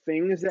the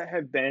things that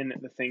have been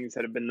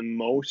the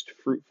most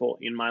fruitful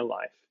in my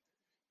life,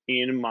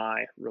 in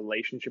my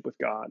relationship with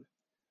God,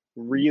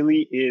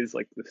 really is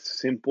like the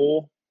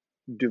simple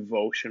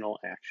devotional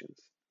actions,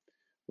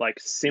 like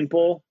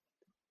simple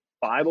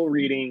Bible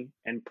reading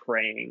and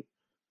praying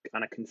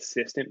on a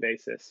consistent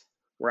basis,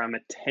 where I'm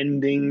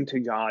attending to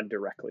God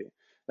directly.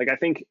 Like, I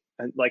think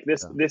like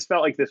this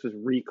felt like this was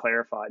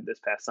re-clarified this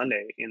past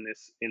Sunday in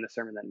the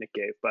sermon that Nick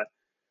gave. But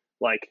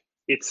like,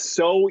 it's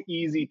so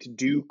easy to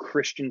do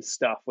Christian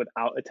stuff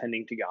without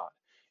attending to God.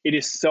 It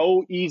is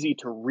so easy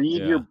to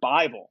read your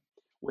Bible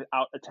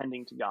without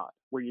attending to God,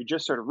 where you're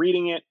just sort of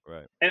reading it.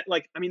 Right. And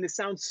like, I mean, this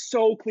sounds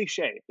so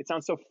cliche. It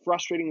sounds so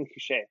frustratingly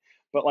cliche,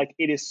 but like,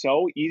 it is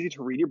so easy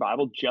to read your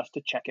Bible just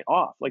to check it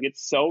off. Like,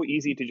 it's so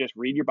easy to just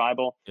read your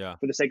Bible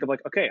for the sake of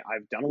like, okay,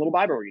 I've done a little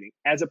Bible reading,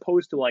 as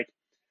opposed to like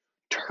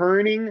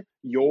turning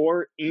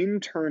your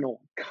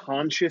internal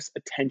conscious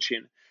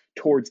attention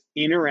towards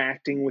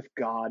interacting with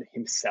God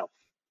himself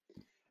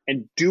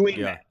and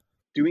doing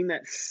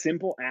that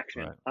simple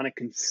action on a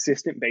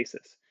consistent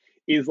basis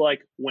is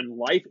like, when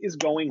life is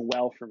going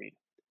well for me,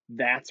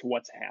 that's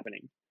what's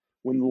happening.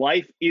 when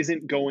life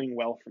isn't going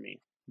well for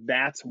me,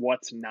 that's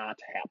what's not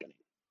happening.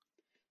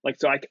 Like,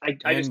 so I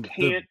just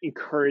can't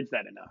encourage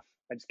that enough.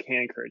 I just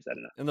can't encourage that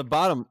enough. And the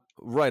bottom,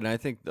 right, and I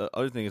think the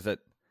other thing is that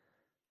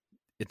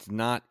it's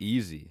not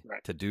easy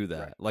to do that.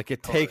 Right. Like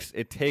it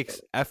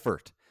takes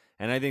effort.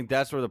 And I think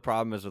that's where the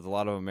problem is with a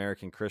lot of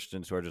American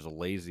Christians who are just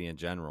lazy in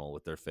general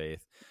with their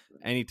faith.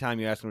 Anytime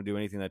you ask them to do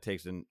anything that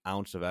takes an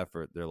ounce of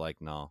effort, they're like,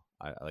 no,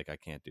 I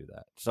can't do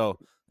that. So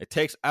it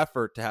takes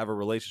effort to have a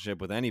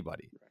relationship with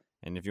anybody.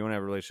 And if you want to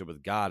have a relationship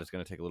with God, it's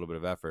going to take a little bit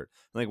of effort.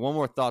 I think one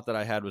more thought that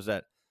I had was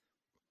that,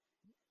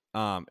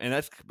 and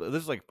this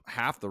is like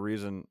half the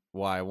reason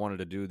why I wanted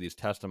to do these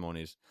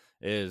testimonies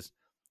is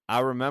I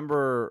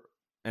remember,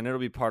 and it'll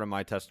be part of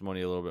my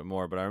testimony a little bit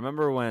more, but I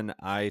remember when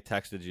I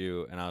texted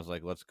you and I was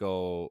like, let's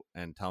go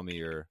and tell me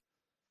your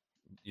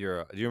do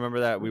you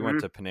remember that? We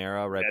went to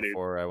Panera right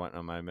before I went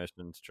on my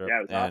missions trip. Yeah,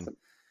 it was awesome.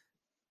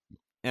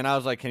 And I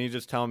was like, can you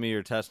just tell me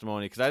your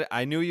testimony? Because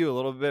I knew you a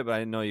little bit, but I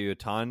didn't know you a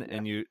ton. Yeah.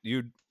 And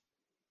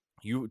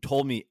you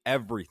told me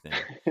everything.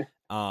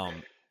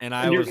 And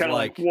I was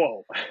like,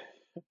 whoa.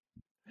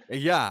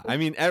 Yeah, I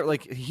mean,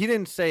 like he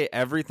didn't say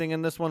everything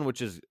in this one,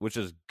 which is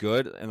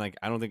good, and like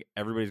I don't think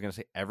everybody's gonna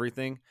say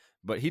everything,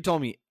 but he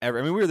told me I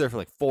mean, we were there for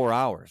like 4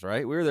 hours,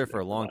 right? We were there for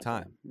a long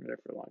time. We were there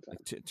for a long time,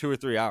 like 2 or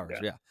 3 hours.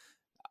 Yeah,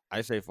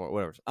 I say 4,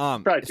 whatever.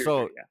 Probably 2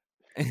 or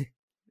 3,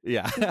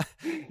 yeah. Yeah,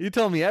 you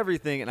told me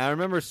everything, and I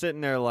remember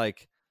sitting there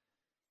like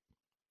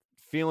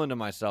feeling to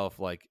myself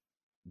like,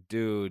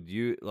 dude,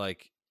 you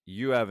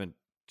haven't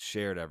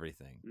shared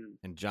everything,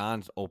 and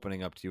John's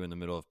opening up to you in the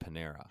middle of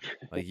Panera.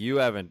 Like you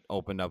haven't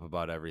opened up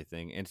about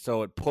everything, and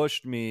so it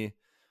pushed me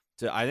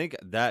to. I think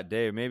that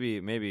day,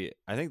 maybe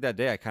I think that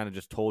day I kind of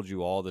just told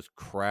you all this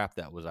crap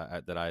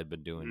that I had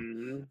been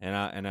doing,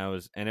 and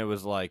it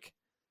was like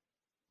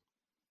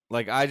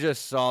I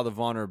just saw the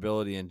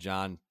vulnerability in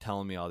John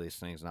telling me all these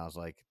things, and I was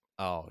like,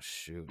 oh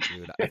shoot,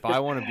 dude! If I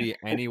want to be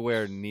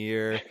anywhere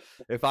near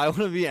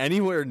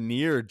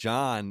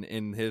John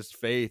in his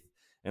faith.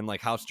 And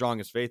like how strong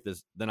his faith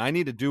is, then I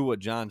need to do what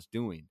John's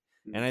doing.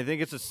 And I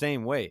think it's the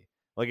same way.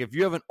 Like if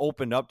you haven't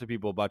opened up to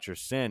people about your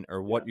sin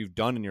or what you've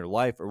done in your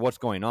life or what's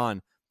going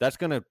on, that's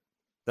gonna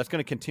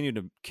continue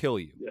to kill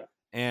you. Yeah.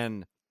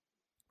 And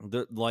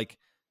if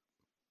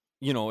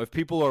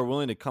people are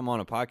willing to come on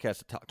a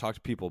podcast to talk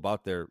to people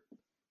about their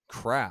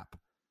crap,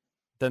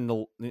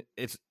 then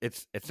it's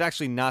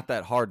actually not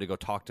that hard to go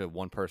talk to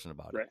one person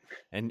about it.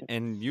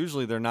 And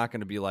usually they're not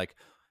going to be like,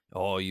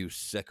 oh, you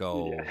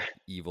sicko,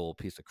 evil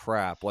piece of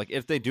crap. Like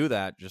if they do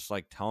that, just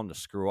like tell them to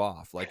screw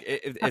off. Like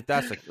if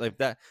that's like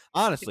that,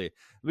 honestly,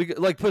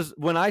 like because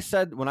when I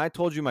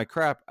told you my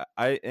crap,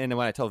 and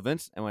when I told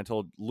Vince and when I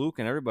told Luke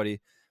and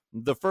everybody,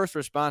 the first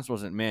response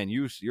wasn't, man,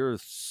 you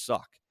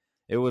suck.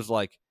 It was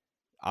like,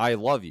 I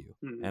love you.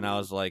 And I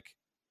was like,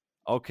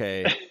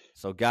 okay,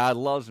 so God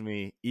loves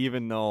me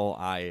even though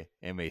I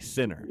am a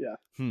sinner. Yeah.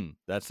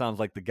 That sounds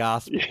like the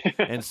gospel.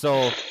 And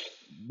so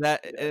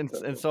that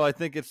and so I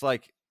think it's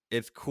like,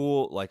 it's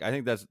cool. Like, I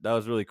think that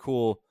was really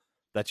cool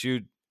I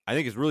think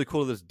it's really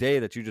cool to this day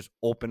that you just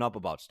open up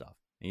about stuff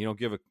and you don't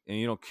and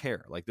you don't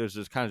care. Like, there's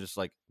this kind of just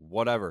like,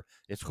 whatever,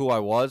 it's who I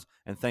was.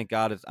 And thank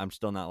God I'm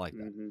still not like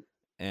that.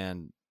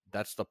 And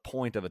that's the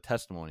point of a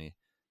testimony,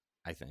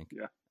 I think.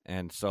 Yeah.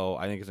 And so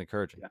I think it's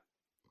encouraging. Yeah.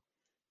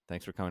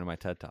 Thanks for coming to my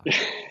TED Talk.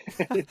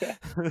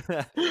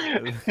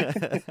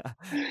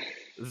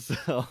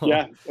 So,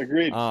 yeah,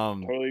 agreed.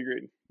 Totally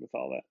agreed with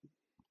all that.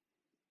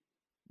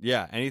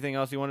 Yeah. Anything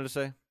else you wanted to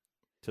say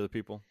to the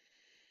people?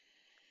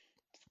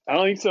 I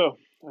don't think so.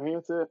 I think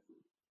that's it.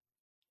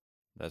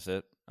 That's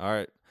it. All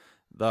right.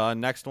 The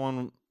next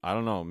one, I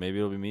don't know. Maybe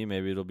it'll be me.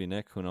 Maybe it'll be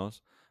Nick. Who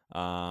knows?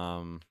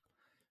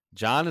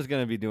 John is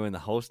going to be doing the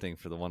hosting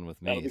for the one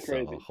with me. That'll be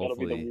crazy. So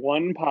hopefully that'll be the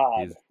one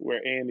pod where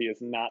Andy is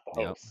not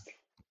the host. Yep.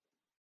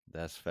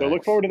 That's facts. So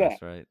look forward to that.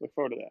 That's right. Look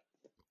forward to that.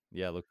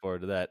 Yeah, look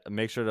forward to that.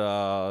 Make sure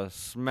to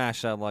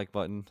smash that like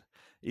button.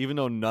 Even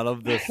though none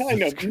of the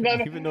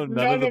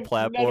podcast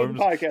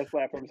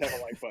platforms have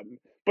a like button,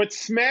 but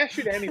smash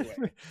it anyway.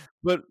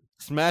 But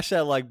smash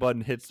that like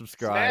button, hit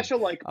subscribe. Smash a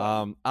like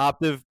button.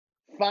 Optiv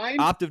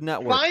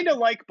Network. Find a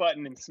like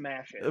button and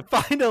smash it.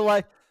 Find a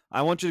like.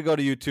 I want you to go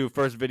to YouTube.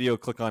 First video,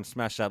 click on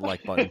smash that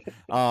like button.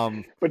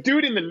 But do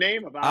it in the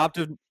name of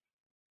Optiv.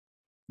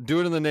 Do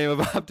it in the name of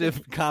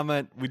Optiv.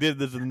 Comment. We did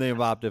this in the name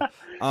of Optiv.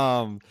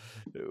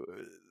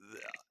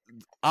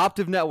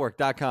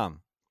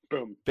 OptivNetwork.com.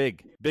 Boom.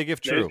 Big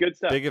if true. Good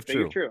stuff. Big if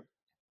true.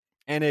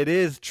 And it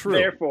is true.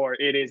 Therefore,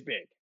 it is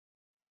big.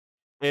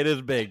 It is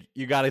big.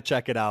 You got to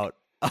check it out.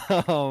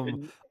 Other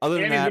than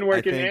that,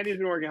 Andy's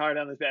been working hard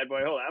on this bad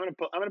boy. Hold on, I'm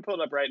gonna pull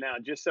it up right now,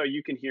 just so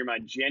you can hear my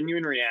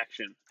genuine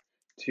reaction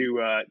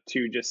to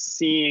just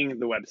seeing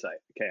the website.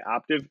 Okay,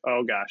 Optiv.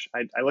 Oh gosh,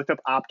 I looked up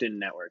Optin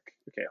Network.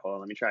 Okay, hold on,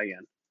 let me try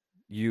again.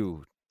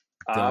 You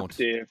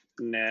Optiv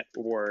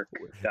Network.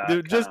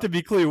 Dude, just to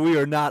be clear, we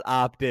are not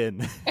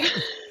opt-in.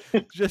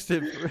 Just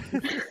to...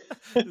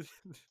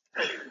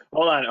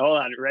 Hold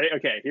on. Ready?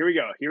 Okay, here we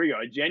go.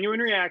 A genuine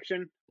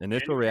reaction.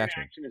 Initial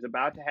reaction is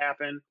about to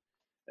happen.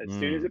 As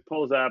soon as it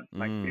pulls up,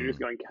 my computer's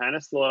going kind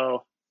of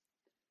slow.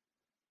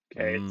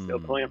 Okay, it's still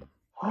pulling up.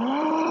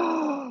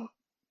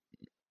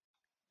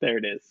 There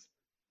it is.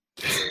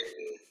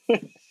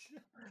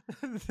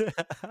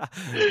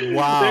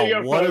 Wow,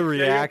 go, what folks. a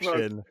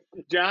reaction.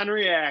 John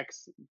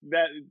reacts.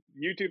 That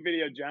YouTube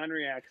video, John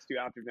reacts to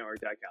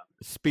OpticNetwork.com.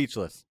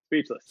 Speechless.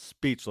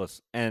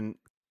 And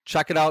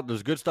check it out.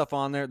 There's good stuff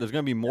on there. There's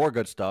going to be more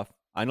good stuff.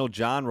 I know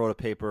John wrote a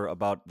paper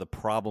about the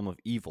problem of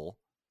evil.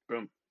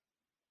 Boom.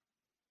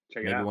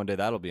 Check it Maybe out. one day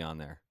that'll be on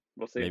there.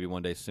 We'll see. Maybe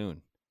one day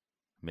soon.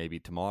 Maybe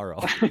tomorrow.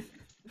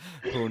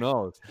 Who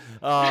knows?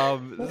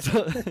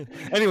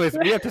 Anyways,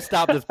 we have to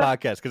stop this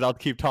podcast because I'll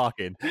keep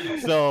talking.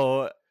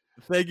 So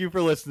thank you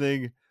for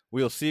listening.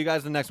 We'll see you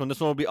guys in the next one. This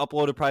one will be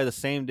uploaded probably the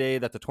same day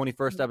that the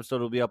 21st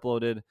episode will be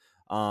uploaded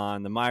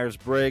on the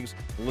Myers-Briggs.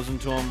 Listen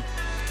to them.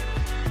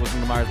 Listen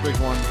to the Myers-Briggs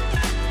one.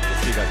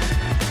 See you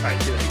guys. All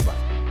right, see you later.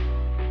 Bye.